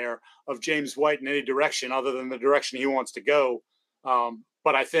pushing there of James White in any direction other than the direction he wants to go.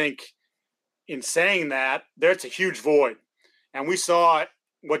 But I think in saying that, there's a huge void. And we saw it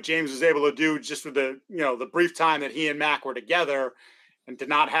what James was able to do just with the brief time that he and Mac were together, and to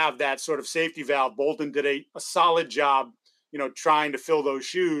not have that sort of safety valve. Bolton did a solid job, trying to fill those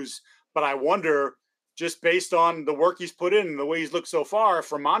shoes. But I wonder, just based on the work he's put in and the way he's looked so far, if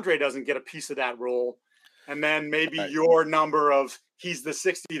Rhamondre doesn't get a piece of that role, and then maybe your number of he's the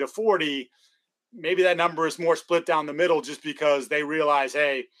 60 to 40, maybe that number is more split down the middle, just because they realize,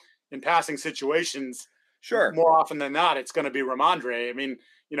 hey, in passing situations, sure, more often than not, it's going to be Rhamondre. I mean,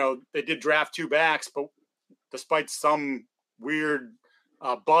 they did draft 2 backs, but despite some weird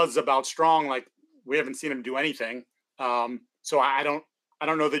buzz about Strong, like, we haven't seen him do anything. So I don't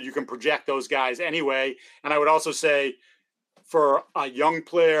know that you can project those guys anyway. And I would also say, for a young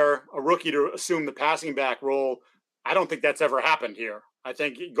player, a rookie, to assume the passing back role, I don't think that's ever happened here. I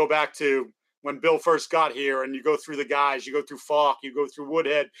think you go back to when Bill first got here, and you go through the guys, you go through Falk, you go through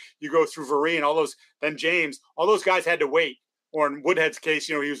Woodhead, you go through Vereen, all those, then James, all those guys had to wait. Or in Woodhead's case,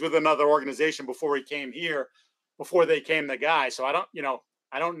 he was with another organization before he came here, before they came the guy. So I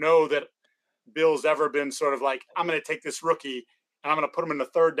don't know that Bill's ever been sort of like, I'm going to take this rookie and I'm going to put him in the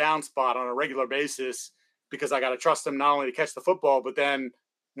third down spot on a regular basis, because I got to trust him not only to catch the football, but then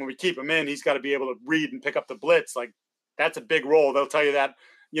when we keep him in, he's got to be able to read and pick up the blitz. Like, that's a big role. They'll tell you that,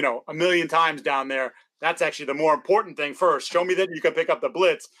 a million times down there. That's actually the more important thing first. Show me that you can pick up the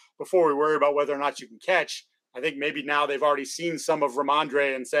blitz before we worry about whether or not you can catch. I think maybe now they've already seen some of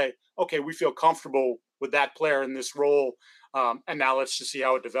Rhamondre and say, okay, we feel comfortable with that player in this role. And now let's just see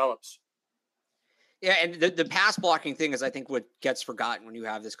how it develops. Yeah, and the pass blocking thing is, I think, what gets forgotten when you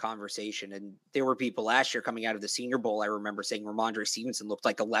have this conversation. And there were people last year coming out of the Senior Bowl, I remember saying Rhamondre Stevenson looked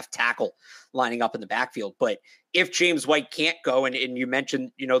like a left tackle lining up in the backfield. But if James White can't go, and you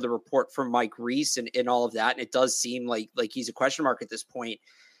mentioned, the report from Mike Reese and all of that, and it does seem like he's a question mark at this point,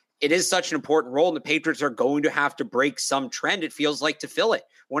 it is such an important role, and the Patriots are going to have to break some trend, it feels like, to fill it.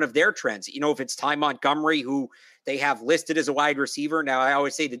 One of their trends. If it's Ty Montgomery, who they have listed as a wide receiver. Now, I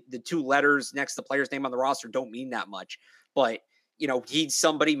always say the 2 letters next to the player's name on the roster don't mean that much. But, he's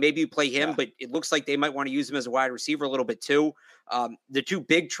somebody, maybe you play him, but it looks like they might want to use him as a wide receiver a little bit too. The 2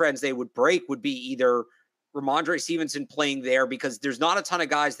 big trends they would break would be either Rhamondre Stevenson playing there, because there's not a ton of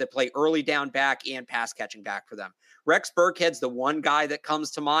guys that play early down back and pass catching back for them. Rex Burkhead's the one guy that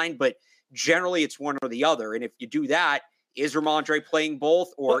comes to mind, but generally it's one or the other. And if you do that, is Rhamondre playing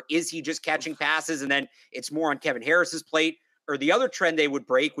both, or is he just catching passes and then it's more on Kevin Harris's plate? Or the other trend they would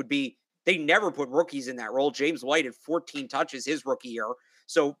break would be they never put rookies in that role. James White had 14 touches his rookie year.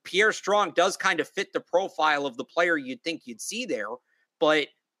 So Pierre Strong does kind of fit the profile of the player you'd think you'd see there. But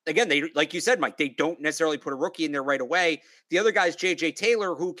again, they, like you said, Mike, they don't necessarily put a rookie in there right away. The other guy is J.J.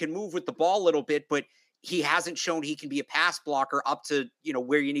 Taylor, who can move with the ball a little bit, but he hasn't shown he can be a pass blocker up to,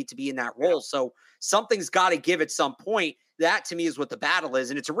 where you need to be in that role. So something's got to give at some point. That, to me, is what the battle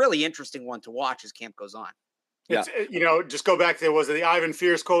is. And it's a really interesting one to watch as camp goes on. Yeah. Just go back to, was it the Ivan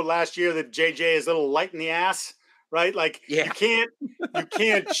Fierce quote last year that JJ is a little light in the ass, right? Like, you can't,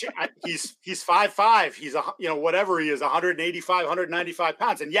 he's 5'5", he's whatever he is, 185, 195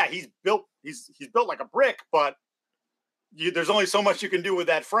 pounds. And yeah, he's built like a brick, but there's only so much you can do with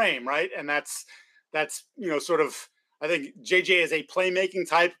that frame. Right. And that's, sort of, I think JJ as a playmaking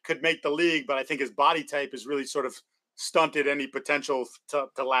type could make the league, but I think his body type is really sort of stunted any potential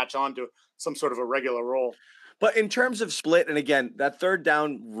to latch on to some sort of a regular role. But in terms of split, and again, that third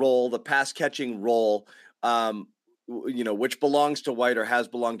down role, the pass catching role, which belongs to White or has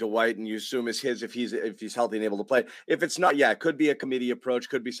belonged to White, and you assume is his if he's healthy and able to play. If it's not, it could be a committee approach,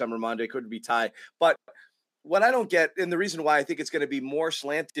 could be some Rhamondre, could be Ty. But what I don't get, and the reason why I think it's going to be more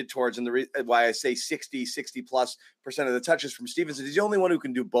slanted towards, and why I say 60+ % of the touches from Stevenson, he's the only one who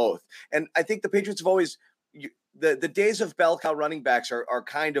can do both. And I think the Patriots have always the days of bell cow running backs are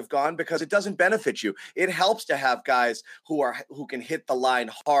kind of gone, because it doesn't benefit you. It helps to have guys who can hit the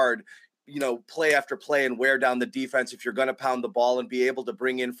line hard, play after play, and wear down the defense if you're going to pound the ball and be able to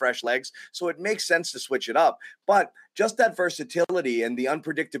bring in fresh legs. So it makes sense to switch it up. But just that versatility and the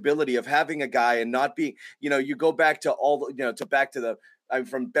unpredictability of having a guy and not being, you go back to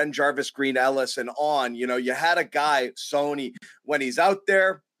from Ben Jarvis, Green Ellis and on, you had a guy, Sony, when he's out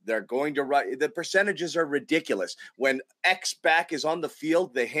there, they're going to run. The percentages are ridiculous. When X back is on the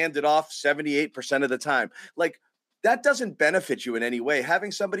field, they hand it off 78% of the time. Like, that doesn't benefit you in any way.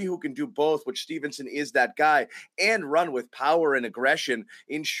 Having somebody who can do both, which Stevenson is that guy, and run with power and aggression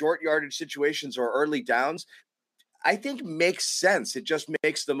in short yardage situations or early downs, I think makes sense. It just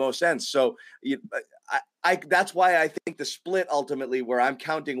makes the most sense. So that's why I think the split ultimately, where I'm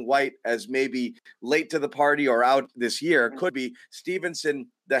counting White as maybe late to the party or out this year, could be Stevenson,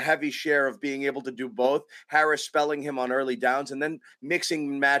 the heavy share of being able to do both, Harris spelling him on early downs, and then mixing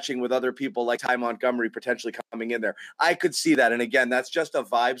and matching with other people like Ty Montgomery potentially coming in there. I could see that. And again, that's just a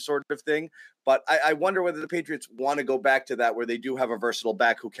vibe sort of thing. But I wonder whether the Patriots want to go back to that, where they do have a versatile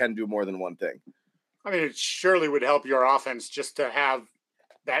back who can do more than one thing. I mean, it surely would help your offense just to have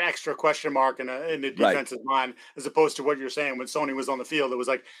that extra question mark in the defensive mind, as opposed to what you're saying when Sony was on the field. It was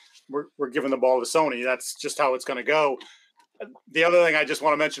like, we're giving the ball to Sony. That's just how it's going to go. The other thing I just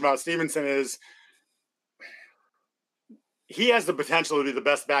want to mention about Stevenson is he has the potential to be the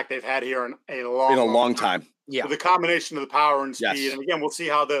best back they've had here in a long time. Yeah. With the combination of the power and speed. Yes. And again, we'll see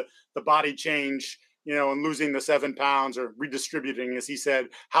how the body change, and losing the 7 pounds or redistributing, as he said,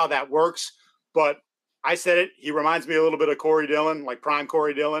 how that works. But I said it, he reminds me a little bit of Corey Dillon, like prime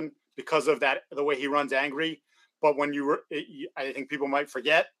Corey Dillon, because of that, the way he runs angry. But when I think people might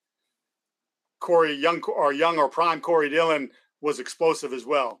forget, young or prime Corey Dillon was explosive as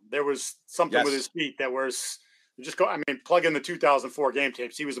well. There was something with his feet that was plug in the 2004 game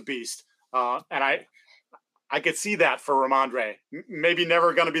tapes. He was a beast. And I could see that for Ramondre. Maybe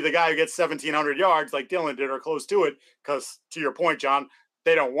never going to be the guy who gets 1,700 yards like Dillon did or close to it, because to your point, John,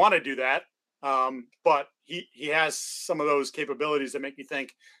 they don't want to do that. But he has some of those capabilities that make me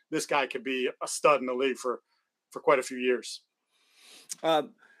think this guy could be a stud in the league for quite a few years.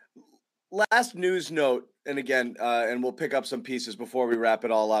 Last news note, and again, and we'll pick up some pieces before we wrap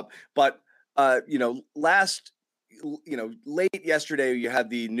it all up. But late yesterday, you had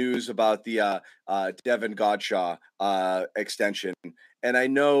the news about the Devin Godshaw extension. And I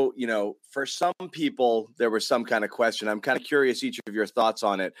know, for some people, there was some kind of question. I'm kind of curious each of your thoughts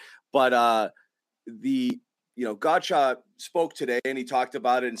on it. But Godshaw spoke today and he talked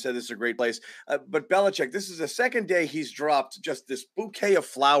about it and said this is a great place. But Belichick, this is the second day he's dropped just this bouquet of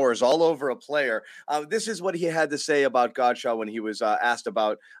flowers all over a player. This is what he had to say about Godshaw when he was asked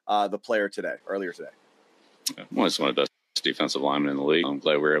about the player earlier today. Well, it's one of the best defensive linemen in the league. I'm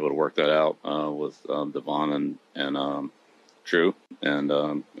glad we were able to work that out with Devon and Drew and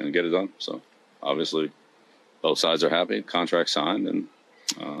get it done. So obviously both sides are happy, contract signed, and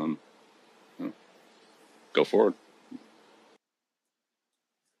go forward.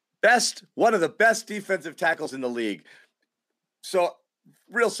 One of the best defensive tackles in the league. So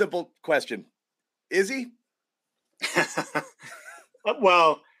real simple question. Is he?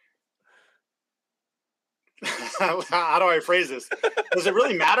 Well, how do I phrase this? Does it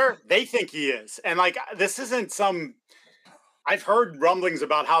really matter? They think he is. And this isn't I've heard rumblings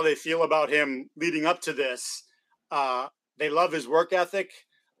about how they feel about him leading up to this. They love his work ethic.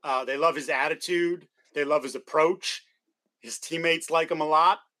 They love his attitude. They love his approach. His teammates like him a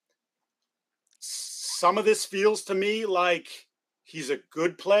lot. Some of this feels to me like he's a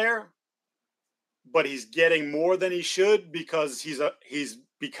good player, but he's getting more than he should because he's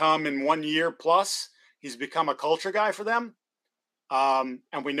become, in 1 year plus, he's become a culture guy for them. And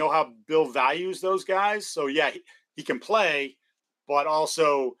we know how Bill values those guys. So yeah, he can play, but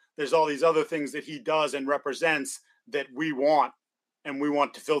also there's all these other things that he does and represents that we want, and we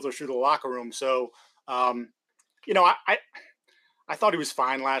want to filter through the locker room. So, I thought he was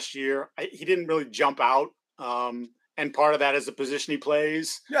fine last year. He didn't really jump out. And part of that is the position he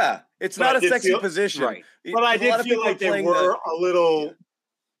plays. Yeah. It's not a sexy position. Right. But I did feel like they were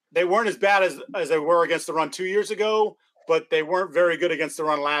they weren't as bad as they were against the run 2 years ago, but they weren't very good against the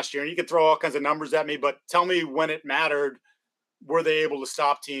run last year. And you could throw all kinds of numbers at me, but tell me when it mattered, were they able to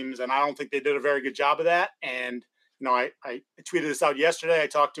stop teams? And I don't think they did a very good job of that. And, I tweeted this out yesterday. I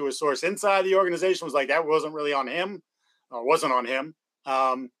talked to a source inside the organization, was like, that wasn't really on him, or wasn't on him.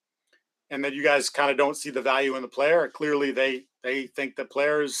 And that you guys kind of don't see the value in the player. Clearly they think the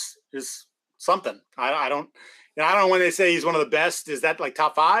player is something. I don't know when they say he's one of the best. Is that like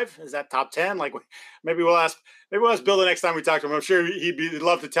top 5? Is that top 10? Like maybe we'll ask Bill the next time we talk to him. I'm sure he'd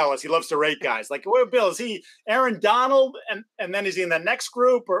love to tell us. He loves to rate guys. Like, well, Bill, is he Aaron Donald and then is he in the next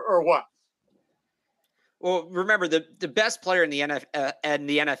group or what? Well, remember the best player in the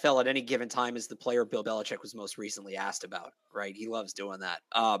NFL at any given time is the player Bill Belichick was most recently asked about, right? He loves doing that.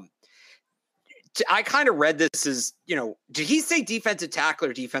 I kind of read this as, did he say defensive tackle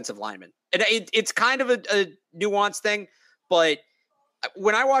or defensive lineman? And it's kind of a nuanced thing, but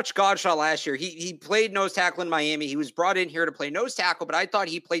when I watched Godshaw last year, he played nose tackle in Miami. He was brought in here to play nose tackle, but I thought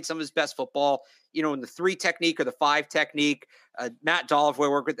he played some of his best football, in the 3 technique or the 5 technique. Matt Dolph, who I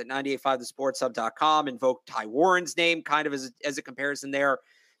work with at 98.5thesportshub.com, invoked Ty Warren's name kind of as a comparison there.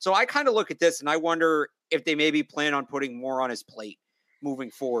 So I kind of look at this and I wonder, if they maybe plan on putting more on his plate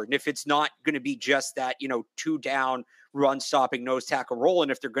moving forward. And if it's not going to be just that, 2 down run stopping nose tackle role,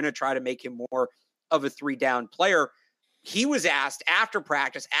 and if they're going to try to make him more of a 3 down player. He was asked after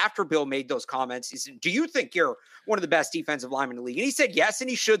practice, after Bill made those comments, he said, do you think you're one of the best defensive linemen in the league? And he said yes, and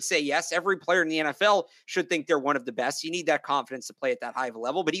he should say yes. Every player in the NFL should think they're one of the best. You need that confidence to play at that high of a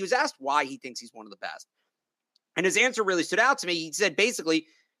level. But he was asked why he thinks he's one of the best. And his answer really stood out to me. He said basically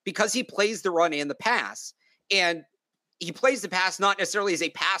because he plays the run and the pass. And he plays the pass not necessarily as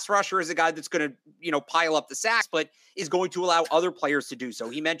a pass rusher, as a guy that's going to, pile up the sacks, but is going to allow other players to do so.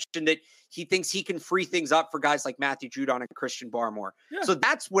 He mentioned that he thinks he can free things up for guys like Matthew Judon and Christian Barmore. Yeah. So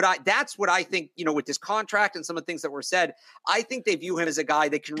that's what I think, with this contract and some of the things that were said, I think they view him as a guy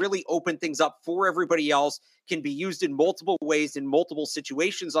that can really open things up for everybody else, can be used in multiple ways, in multiple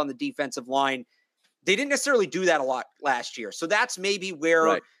situations on the defensive line. They didn't necessarily do that a lot last year. So that's maybe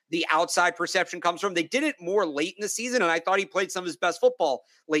where the outside perception comes from. They did it more late in the season, and I thought he played some of his best football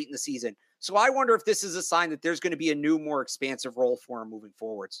late in the season. So I wonder if this is a sign that there's going to be a new, more expansive role for him moving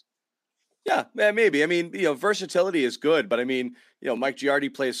forwards. Yeah, maybe. I mean, versatility is good, but I mean, Mike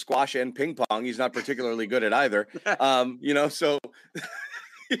Giardi plays squash and ping pong. He's not particularly good at either. So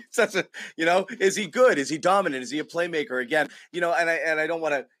is he good? Is he dominant? Is he a playmaker again? And I don't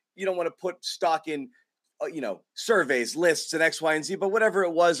want to, you don't want to put stock in, surveys, lists, and X, Y, and Z, but whatever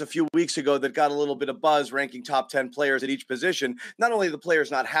it was a few weeks ago that got a little bit of buzz ranking top 10 players at each position, not only the players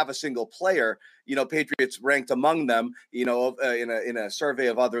not have a single player, Patriots ranked among them, in a survey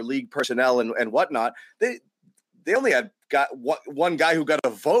of other league personnel and whatnot, they only got one guy who got a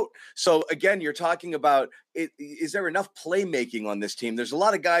vote. So again, you're talking about, is there enough playmaking on this team? There's a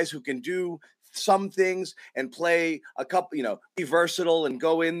lot of guys who can do some things and play a couple, be versatile and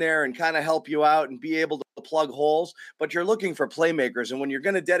go in there and kind of help you out and be able to plug holes, but you're looking for playmakers. And when you're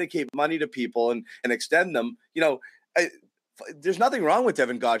going to dedicate money to people and extend them, there's nothing wrong with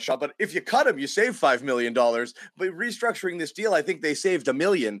Devin Gottschall, but if you cut him, you save $5 million. But restructuring this deal, I think they saved $1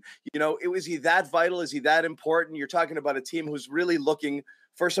 million. Is he that vital? Is he that important? You're talking about a team who's really looking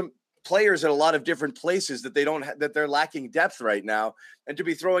for some players at a lot of different places that that they're lacking depth right now, and to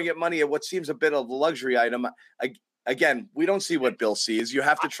be throwing at money at what seems a bit of a luxury item. Again, we don't see what Bill sees. You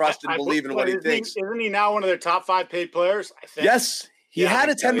have to trust and believe in what he thinks. Isn't he now one of their top 5 paid players? I think. Yes. He had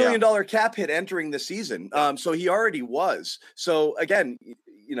a $10 million cap hit entering the season. So he already was. So again,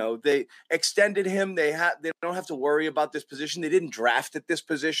 they extended him. They don't have to worry about this position. They didn't draft at this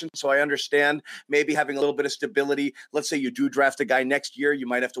position. So I understand maybe having a little bit of stability. Let's say you do draft a guy next year, you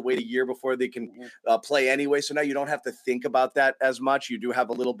might have to wait a year before they can play anyway. So now you don't have to think about that as much. You do have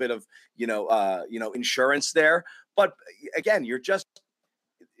a little bit of, insurance there. But again, you're just,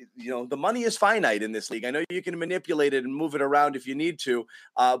 the money is finite in this league. I know you can manipulate it and move it around if you need to,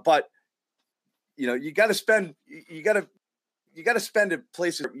 but you got to spend at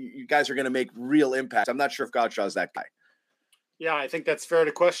places where you guys are going to make real impact. I'm not sure if Gottschall is that guy. Yeah, I think that's fair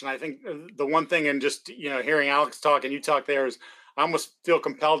to question. I think the one thing, and just hearing Alex talk and you talk there, is I almost feel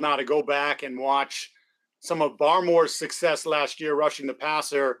compelled now to go back and watch some of Barmore's success last year rushing the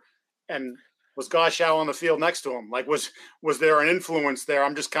passer, and was Gottschall on the field next to him? Like, was there an influence there?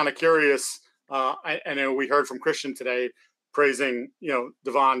 I'm just kind of curious. I know we heard from Christian today praising,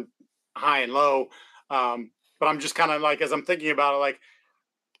 Devon high and low. But I'm just kind of like, as I'm thinking about it, like,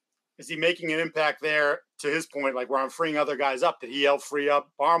 is he making an impact there, to his point, like where I'm freeing other guys up? Did he help free up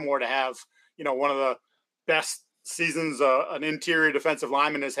Barmore to have, one of the best seasons an interior defensive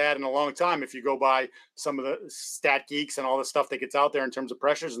lineman has had in a long time? If you go by some of the stat geeks and all the stuff that gets out there in terms of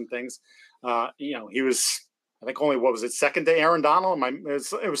pressures and things, he was, I think only, second to Aaron Donald?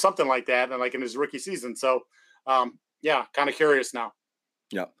 It was something like that, and like in his rookie season. So, kind of curious now.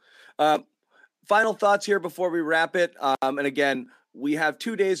 Yeah. Final thoughts here before we wrap it. And again, we have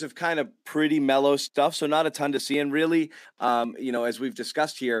 2 days of kind of pretty mellow stuff, so not a ton to see. And really, as we've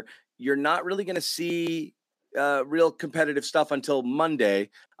discussed here, you're not really going to see real competitive stuff until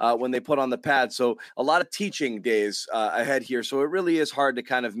Monday when they put on the pad. So a lot of teaching days ahead here. So it really is hard to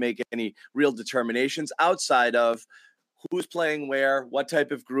kind of make any real determinations outside of who's playing where, what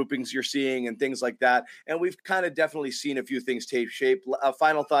type of groupings you're seeing, and things like that. And we've kind of definitely seen a few things take shape.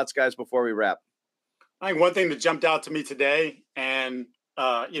 Final thoughts, guys, before we wrap. I think one thing that jumped out to me today, and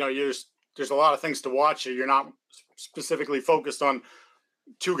there's a lot of things to watch here. You're not specifically focused on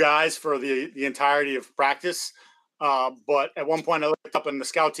 2 guys for the entirety of practice, but at one point I looked up and the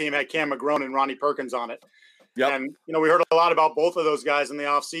scout team had Cam McGrone and Ronnie Perkins on it. Yep. And we heard a lot about both of those guys in the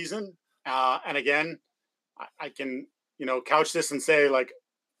offseason. And again, I can couch this and say, like,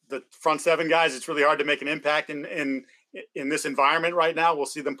 the front 7 guys, it's really hard to make an impact in in this environment right now. We'll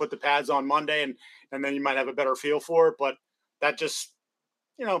see them put the pads on Monday, and then you might have a better feel for it. But that just,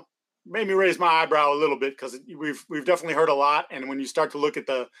 made me raise my eyebrow a little bit, because we've definitely heard a lot. And when you start to look at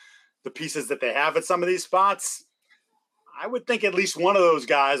the pieces that they have at some of these spots, I would think at least one of those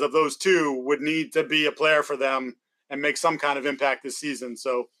guys, of those two, would need to be a player for them and make some kind of impact this season.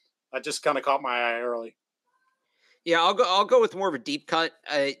 So that just kind of caught my eye early. Yeah, I'll go with more of a deep cut.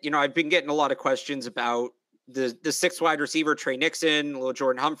 I've been getting a lot of questions about the sixth wide receiver, Trey Nixon, Lil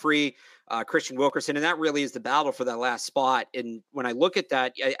Jordan Humphrey, Christian Wilkerson, and that really is the battle for that last spot. And when I look at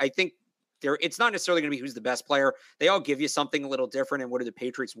that, I think it's not necessarily going to be who's the best player. They all give you something a little different, and what do the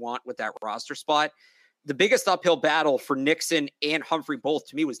Patriots want with that roster spot? The biggest uphill battle for Nixon and Humphrey both,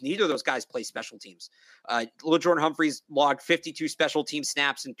 to me, was neither of those guys play special teams. Lil Jordan Humphrey's logged 52 special team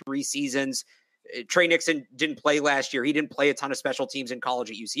snaps in 3 seasons. Trey Nixon didn't play last year. He didn't play a ton of special teams in college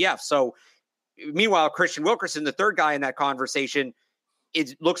at UCF. So meanwhile, Christian Wilkerson, the third guy in that conversation,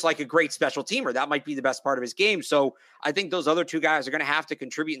 it looks like a great special teamer. That might be the best part of his game. So I think those other two guys are going to have to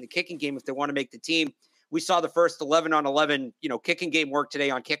contribute in the kicking game if they want to make the team. We saw the first 11 on 11, kicking game work today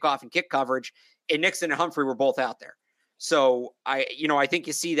on kickoff and kick coverage, and Nixon and Humphrey were both out there. So I think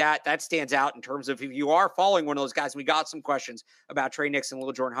you see that stands out in terms of if you are following one of those guys. We got some questions about Trey Nixon and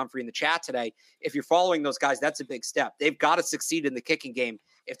Lil Jordan Humphrey in the chat today. If you're following those guys, that's a big step. They've got to succeed in the kicking game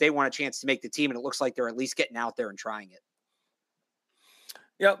if they want a chance to make the team. And it looks like they're at least getting out there and trying it.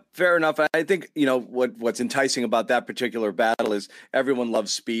 Yep, fair enough. I think, what's enticing about that particular battle is everyone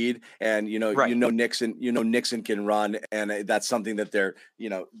loves speed, and Right. Nixon can run, and that's something that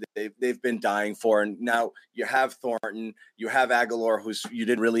they've been dying for. And now you have Thornton, you have Aguilar, who's you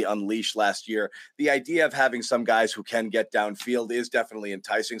didn't really unleash last year. The idea of having some guys who can get downfield is definitely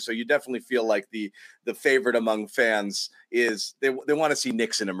enticing. So you definitely feel like the favorite among fans is they want to see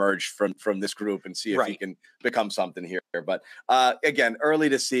Nixon emerge from this group and see if he can become something here. But again, early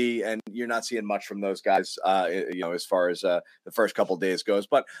to see, and you're not seeing much from those guys, as far as the first couple of days goes.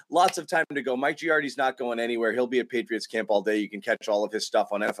 But lots of time to go. Mike Giardi's not going anywhere. He'll be at Patriots camp all day. You can catch all of his stuff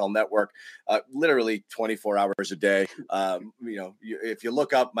on NFL Network, literally 24 hours a day. If you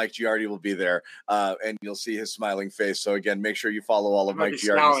look up, Mike Giardi will be there, and you'll see his smiling face. So again, make sure you follow all of Mike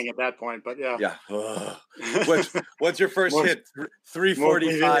Giardi. Smiling at that point, but yeah. Yeah. What's your first hit?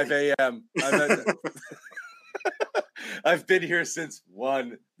 3:45 a.m. I've been here since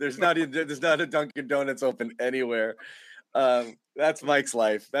 1. There's not a Dunkin' Donuts open anywhere. That's Mike's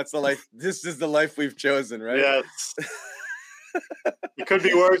life. That's the life. This is the life we've chosen, right? Yes. It could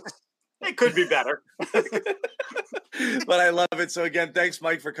be worse. It could be better. But I love it. So again, thanks,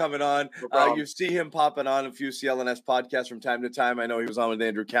 Mike, for coming on. No You see him popping on a few CLNS podcasts from time to time. I know he was on with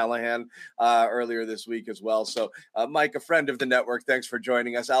Andrew Callahan earlier this week as well. So Mike, a friend of the network, thanks for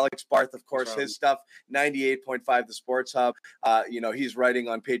joining us. Alex Barth, of course, his stuff, 98.5 The Sports Hub. He's writing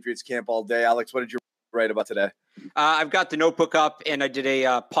on Patriots camp all day. Alex, what did you write about today? I've got the notebook up, and I did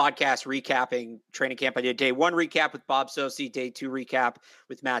a podcast recapping training camp. I did day 1 recap with Bob Socci, day 2 recap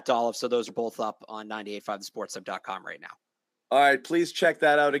with Matt Dolliff. So those are both up on 985thesportshub.com right now. All right, please check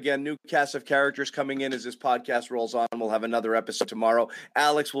that out. Again, new cast of characters coming in as this podcast rolls on. We'll have another episode tomorrow.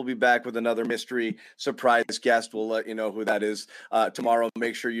 Alex will be back with another mystery surprise guest. We'll let you know who that is tomorrow.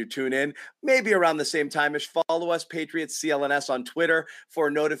 Make sure you tune in, maybe around the same time-ish. Follow us, Patriots CLNS, on Twitter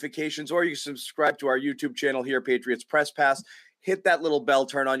for notifications, or you can subscribe to our YouTube channel here, Patriots Press Pass. Hit that little bell,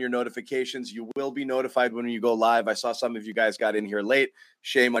 turn on your notifications. You will be notified when you go live. I saw some of you guys got in here late.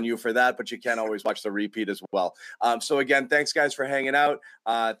 Shame on you for that, but you can always watch the repeat as well. So again, thanks guys for hanging out.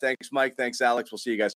 Thanks, Mike. Thanks, Alex. We'll see you guys